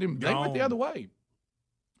behind him? They went the other way.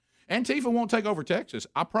 Antifa won't take over Texas.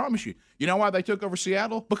 I promise you. You know why they took over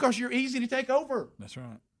Seattle? Because you're easy to take over. That's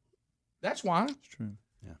right. That's why. It's true.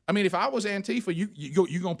 Yeah. I mean, if I was Antifa,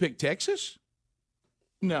 you going to pick Texas?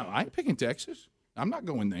 No, I ain't picking Texas. I'm not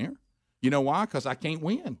going there. You know why? Because I can't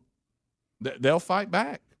win. They'll fight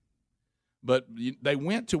back. But they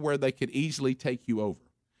went to where they could easily take you over.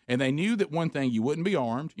 And they knew that one thing, you wouldn't be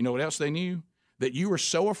armed. You know what else they knew? That you were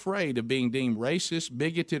so afraid of being deemed racist,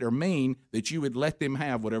 bigoted, or mean that you would let them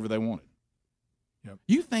have whatever they wanted. Yep.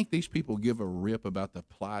 You think these people give a rip about the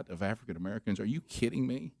plight of African Americans? Are you kidding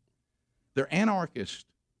me? They're anarchists.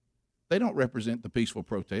 They don't represent the peaceful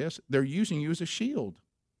protest. They're using you as a shield.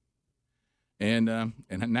 And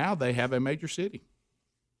now they have a major city.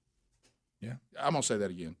 Yeah. I'm going to say that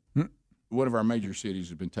again. One of our major cities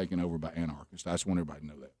has been taken over by anarchists. I just want everybody to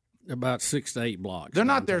know that. About 6 to 8 blocks. They're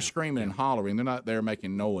not there screaming and hollering. They're not there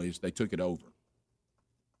making noise. They took it over.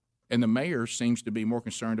 And the mayor seems to be more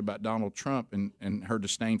concerned about Donald Trump and her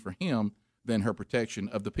disdain for him than her protection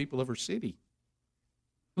of the people of her city.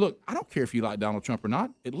 Look, I don't care if you like Donald Trump or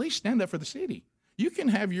not. At least stand up for the city. You can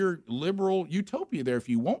have your liberal utopia there if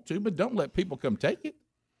you want to, but don't let people come take it.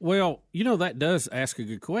 Well, that does ask a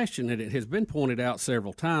good question, and it has been pointed out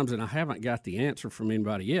several times, and I haven't got the answer from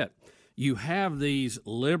anybody yet. You have these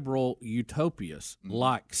liberal utopias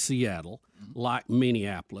like Seattle, like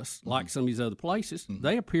Minneapolis, like some of these other places.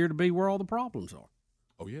 They appear to be where all the problems are.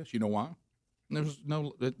 Oh, yes. You know why?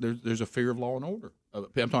 There's a fear of law and order.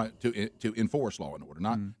 I'm talking to enforce law and order,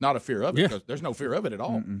 not a fear of it, because there's no fear of it at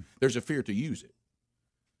all. There's a fear to use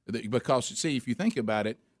it. Because, see, if you think about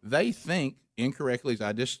it, they think incorrectly, as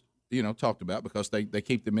I just talked about, because they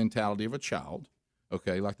keep the mentality of a child.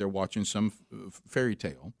 okay, like they're watching some fairy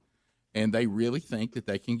tale, and they really think that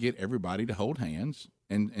they can get everybody to hold hands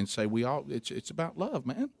and say it's about love,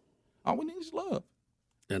 man. All we need is love.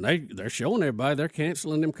 And they're showing everybody they're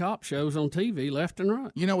canceling them cop shows on TV left and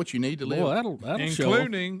right. You know what you need to live? Boy, that'll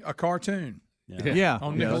including a cartoon. Yeah.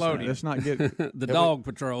 On Nickelodeon. Let's not get the Dog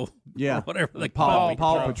Patrol. Yeah. Or whatever they Paw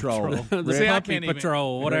call Patrol. The See, I Puppy can't even-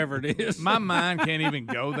 Patrol, whatever it is. My mind can't even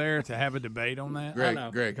go there to have a debate on that. Greg,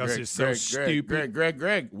 because it's so stupid.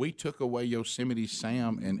 Greg, we took away Yosemite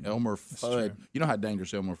Sam and Elmer Fudd. You know how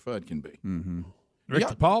dangerous Elmer Fudd can be. Mm-hmm. Rick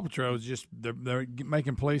the Paw Patrol is just they're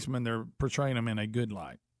making policemen. They're portraying them in a good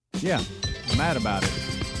light. Yeah, I'm mad about it.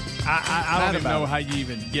 I don't even know how you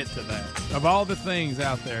even get to that. Of all the things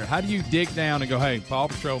out there, how do you dig down and go, hey, Paw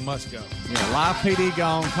Patrol must go? Yeah, Live PD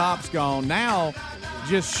gone, cops gone. Now,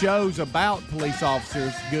 just shows about police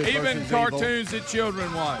officers, good Even versus cartoons evil. that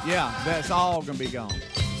children watch. Yeah, that's all going to be gone.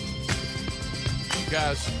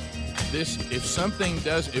 Guys, if something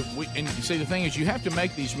does, and you see, the thing is, you have to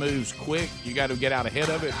make these moves quick. You got to get out ahead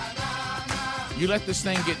of it. You let this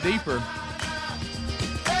thing get deeper.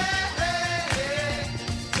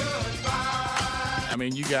 I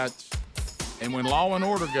mean, you got, and when Law and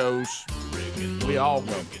Order goes, we all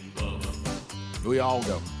go. We all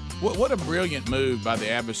go. What a brilliant move by the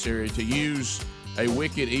adversary to use a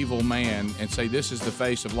wicked, evil man and say this is the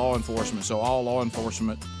face of law enforcement, so all law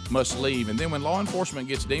enforcement must leave. And then when law enforcement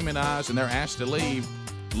gets demonized and they're asked to leave,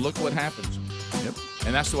 look what happens. Yep.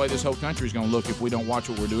 And that's the way this whole country is going to look if we don't watch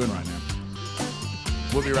what we're doing right now.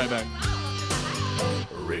 We'll be right back.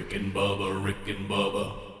 Rick and Bubba, Rick and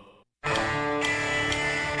Bubba.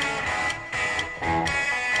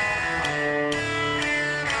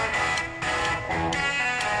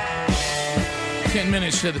 10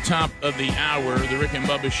 minutes to the top of the hour, the Rick and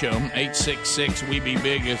Bubba Show.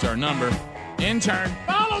 866-WE-BE-BIG is our number. Intern,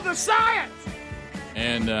 Follow the science!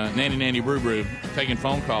 and Nanny Brew Brew taking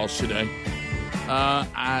phone calls today.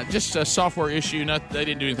 Just a software issue. They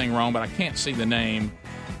didn't do anything wrong, but I can't see the name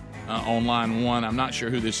on line one. I'm not sure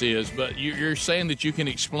who this is, but you're saying that you can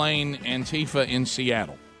explain Antifa in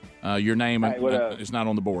Seattle. Your name is not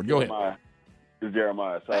on the board. Go ahead. It's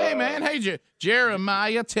Jeremiah. So, Hey, man. Hey,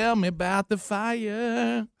 Jeremiah, tell me about the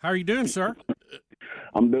fire. How are you doing, sir?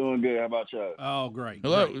 I'm doing good. How about you? Oh, great.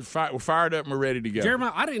 Hello. Great. We're fired up and we're ready to go.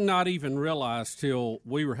 Jeremiah, I did not even realize till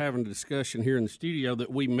we were having a discussion here in the studio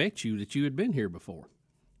that we met you, that you had been here before.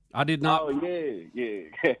 I did not. Oh, yeah.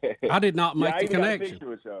 I did not make the I even got a connection. picture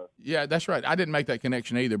with y'all. Yeah, that's right. I didn't make that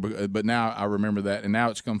connection either, but now I remember that, and now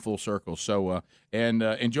it's come full circle. So,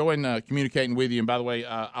 enjoying communicating with you. And by the way,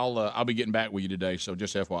 I'll be getting back with you today. So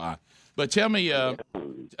just FYI. But tell me a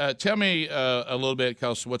little bit,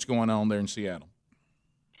 because what's going on there in Seattle.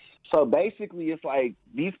 So basically, it's like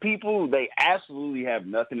these people, they absolutely have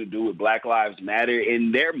nothing to do with Black Lives Matter,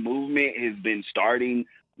 and their movement has been starting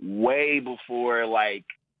way before, like,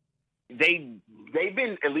 they've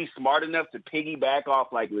been at least smart enough to piggyback off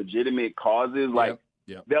like legitimate causes. Like,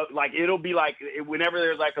 they'll, like, it'll be like whenever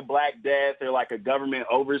there's like a black death or like a government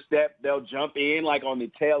overstep, they'll jump in like on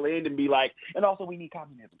the tail end and be like, and also we need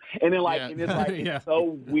communism. And then and it's like it's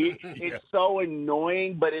so weird, it's so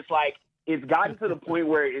annoying, but it's like it's gotten to the point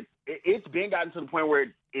where it's been gotten to the point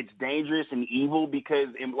where it's dangerous and evil, because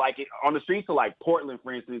on the streets of like Portland,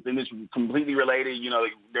 for instance, and it's completely related, you know,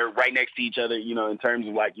 they're right next to each other, you know, in terms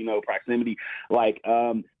of like, you know, proximity, like,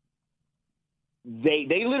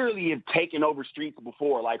 they literally have taken over streets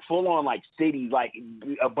before, like full on like cities, like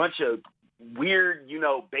a bunch of weird, you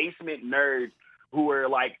know, basement nerds who are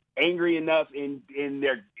like angry enough in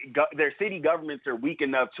their city governments are weak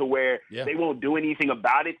enough to where they won't do anything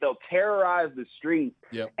about it. They'll terrorize the streets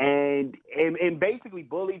and basically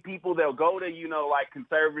bully people. They'll go to, you know, like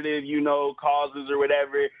conservative, you know, causes or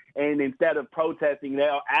whatever. And instead of protesting,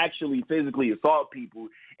 they'll actually physically assault people.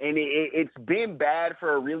 And it's been bad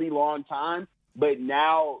for a really long time. But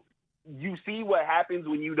now you see what happens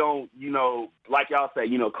when you don't, you know, like y'all say,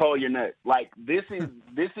 you know, call your nut. Like this is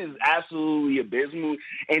absolutely abysmal,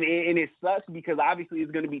 and it sucks because obviously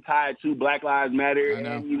it's going to be tied to Black Lives Matter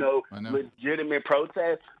and, you know, legitimate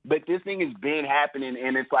protests. But this thing has been happening,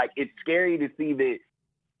 and it's like it's scary to see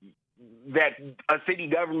that a city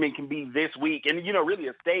government can be this weak, and, you know, really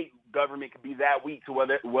a state government can be that weak to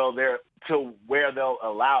where they'll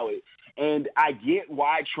allow it. And I get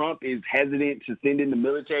why Trump is hesitant to send in the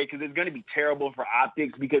military, because it's going to be terrible for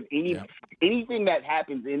optics, because anything that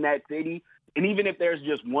happens in that city, and even if there's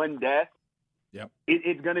just one death,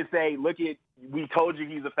 it's going to say, look at we told you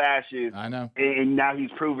he's a fascist. I know. And now he's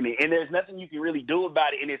proving it. And there's nothing you can really do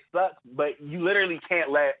about it, and it sucks, but you literally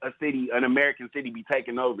can't let an American city be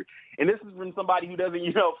taken over. And this is from somebody who doesn't,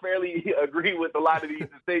 fairly agree with a lot of these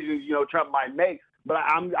decisions, Trump might make. But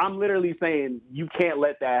I'm literally saying you can't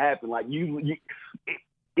let that happen. Like,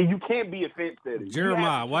 you can't be a fence sitter.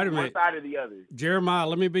 Jeremiah, wait a minute. One side or the other. Jeremiah,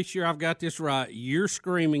 let me be sure I've got this right. You're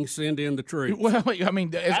screaming, send in the troops. Well, I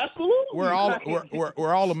mean, absolutely.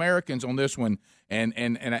 We're all Americans on this one,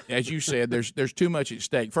 and as you said, there's too much at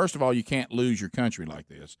stake. First of all, you can't lose your country like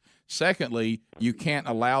this. Secondly, you can't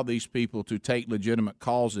allow these people to take legitimate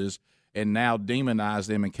causes and now demonize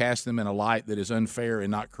them and cast them in a light that is unfair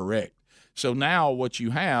and not correct. So now what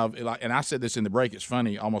you have, and I said this in the break, it's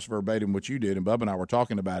funny, almost verbatim what you did, and Bubba and I were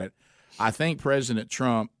talking about it. I think President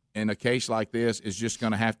Trump, in a case like this, is just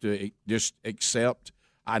going to have to just accept,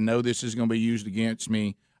 I know this is going to be used against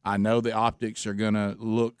me. I know the optics are going to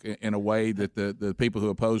look in a way that the people who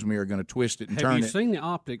oppose me are going to twist it and turn it. Have you seen the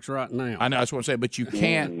optics right now? I know, that's what I'm saying, but you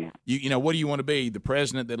can't, what do you want to be? The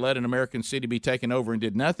president that let an American city be taken over and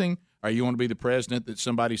did nothing? Or you want to be the president that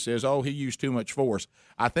somebody says, oh, he used too much force?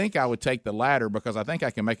 I think I would take the latter, because I think I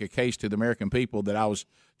can make a case to the American people that I was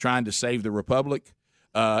trying to save the republic.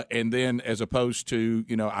 And then as opposed to,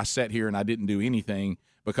 I sat here and I didn't do anything,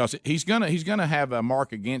 because he's gonna have a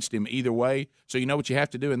mark against him either way. So you know what you have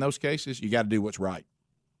to do in those cases? You got to do what's right,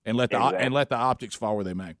 and let the optics fall where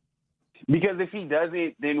they may. Because if he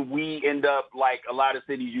doesn't, then we end up like a lot of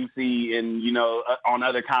cities you see in, on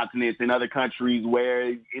other continents, in other countries,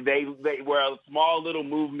 where where a small little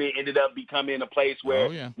movement ended up becoming a place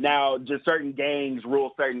where now just certain gangs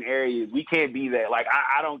rule certain areas. We can't be that. Like,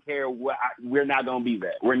 I don't care what, we're not going to be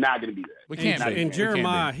that. We're not going to be that. We can't. And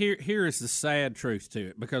Jeremiah, here is the sad truth to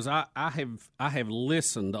it, because I have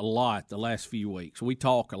listened a lot the last few weeks. We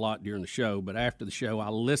talk a lot during the show, but after the show, I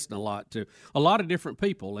listen a lot to a lot of different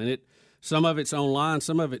people, and some of it's online,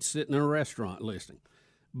 some of it's sitting in a restaurant listening.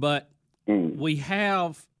 But we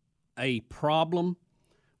have a problem,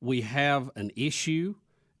 we have an issue,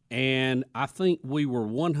 and I think we were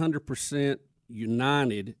 100%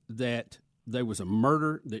 united that there was a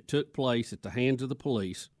murder that took place at the hands of the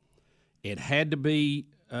police. It had to be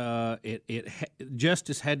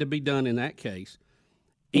justice had to be done in that case,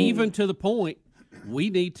 even to the point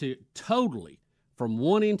we need to totally, from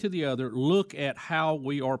one end to the other, look at how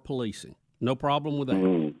we are policing. No problem with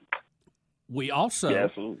that. We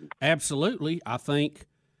also, absolutely, I think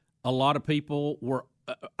a lot of people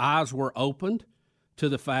eyes were opened to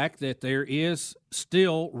the fact that there is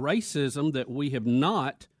still racism that we have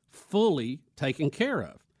not fully taken care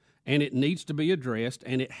of. And it needs to be addressed,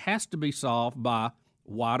 and it has to be solved by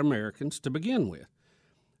white Americans to begin with.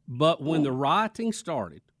 But when the rioting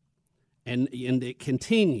started, and it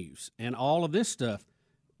continues, and all of this stuff,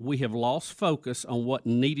 we have lost focus on what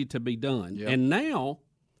needed to be done. Yep. And now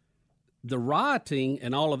the rioting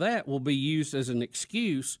and all of that will be used as an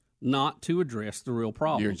excuse not to address the real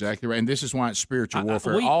problem. You're exactly right. And this is why it's spiritual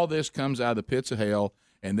warfare. All this comes out of the pits of hell,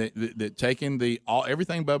 and that taking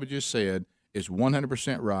everything Bubba just said is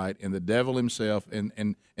 100% right, and the devil himself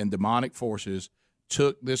and demonic forces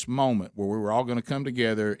took this moment where we were all going to come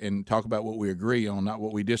together and talk about what we agree on, not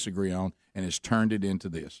what we disagree on, and has turned it into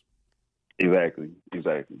this. Exactly.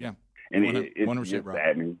 Yeah, and 100%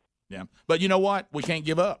 right. Yeah, but you know what? We can't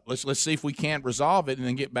give up. Let's see if we can't resolve it and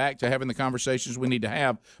then get back to having the conversations we need to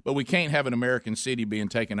have. But we can't have an American city being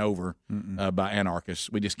taken over by anarchists.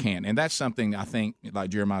 We just can't. And that's something I think, like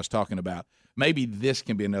Jeremiah's talking about, maybe this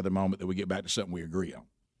can be another moment that we get back to something we agree on,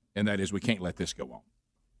 and that is we can't let this go on.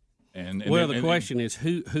 And the question is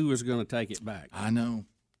who is going to take it back? I know.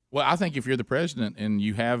 Well, I think if you're the president and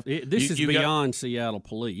you have this is beyond Seattle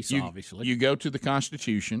police, obviously. You go to the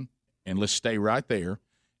Constitution, and let's stay right there,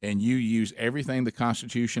 and you use everything the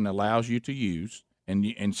Constitution allows you to use.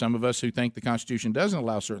 And some of us who think the Constitution doesn't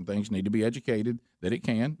allow certain things need to be educated that it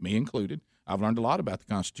can, me included. I've learned a lot about the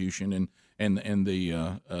Constitution and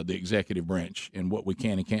the executive branch and what we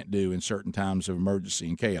can and can't do in certain times of emergency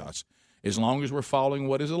and chaos. As long as we're following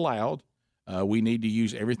what is allowed, we need to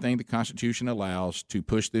use everything the Constitution allows to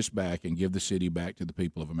push this back and give the city back to the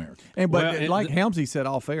people of America. Like Helmsy said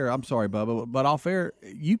off air, I'm sorry, Bubba, but off air,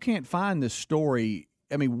 you can't find this story.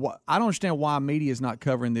 I mean, I don't understand why media is not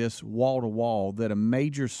covering this wall to wall that a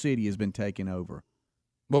major city has been taken over.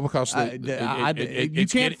 Well, because you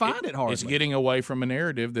can't find it hardly. It's getting away from a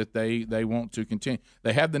narrative that they want to continue.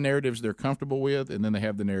 They have the narratives they're comfortable with, and then they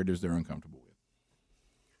have the narratives they're uncomfortable with.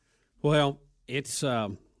 Well, it's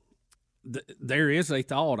there is a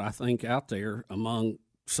thought, I think, out there among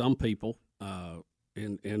some people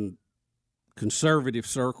in conservative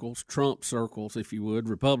circles, Trump circles, if you would,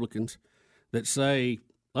 Republicans, that say,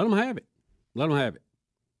 let them have it. Let them have it.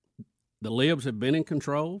 The libs have been in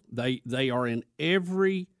control. They are in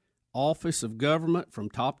every office of government from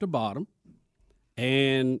top to bottom,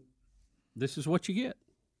 and this is what you get.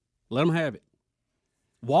 Let them have it.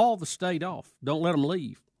 Wall the state off. Don't let them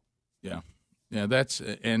leave. Yeah. Yeah,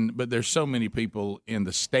 but there's so many people in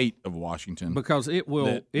the state of Washington because it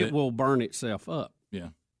will burn itself up. Yeah.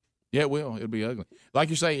 Yeah, it will. It'll be ugly. Like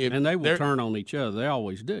you say, and they will turn on each other. They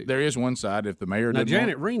always do. There is one side if the mayor doesn't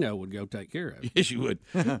Janet Reno would go take care of it. Yes, you would.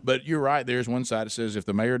 But you're right. There's one side that says if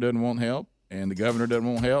the mayor doesn't want help and the governor doesn't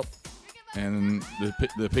want help and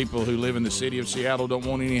the people who live in the city of Seattle don't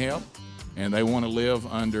want any help and they want to live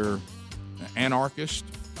under anarchist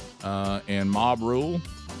and mob rule,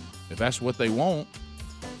 if that's what they want.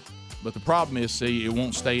 But the problem is, see, it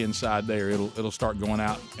won't stay inside there. It'll start going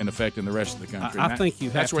out and affecting the rest of the country. I think you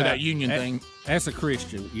have that's where that union thing. As a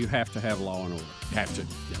Christian, you have to have law and order. Have to.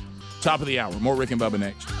 Yeah. Top of the hour. More Rick and Bubba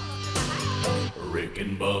next. Rick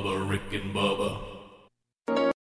and Bubba, Rick and Bubba.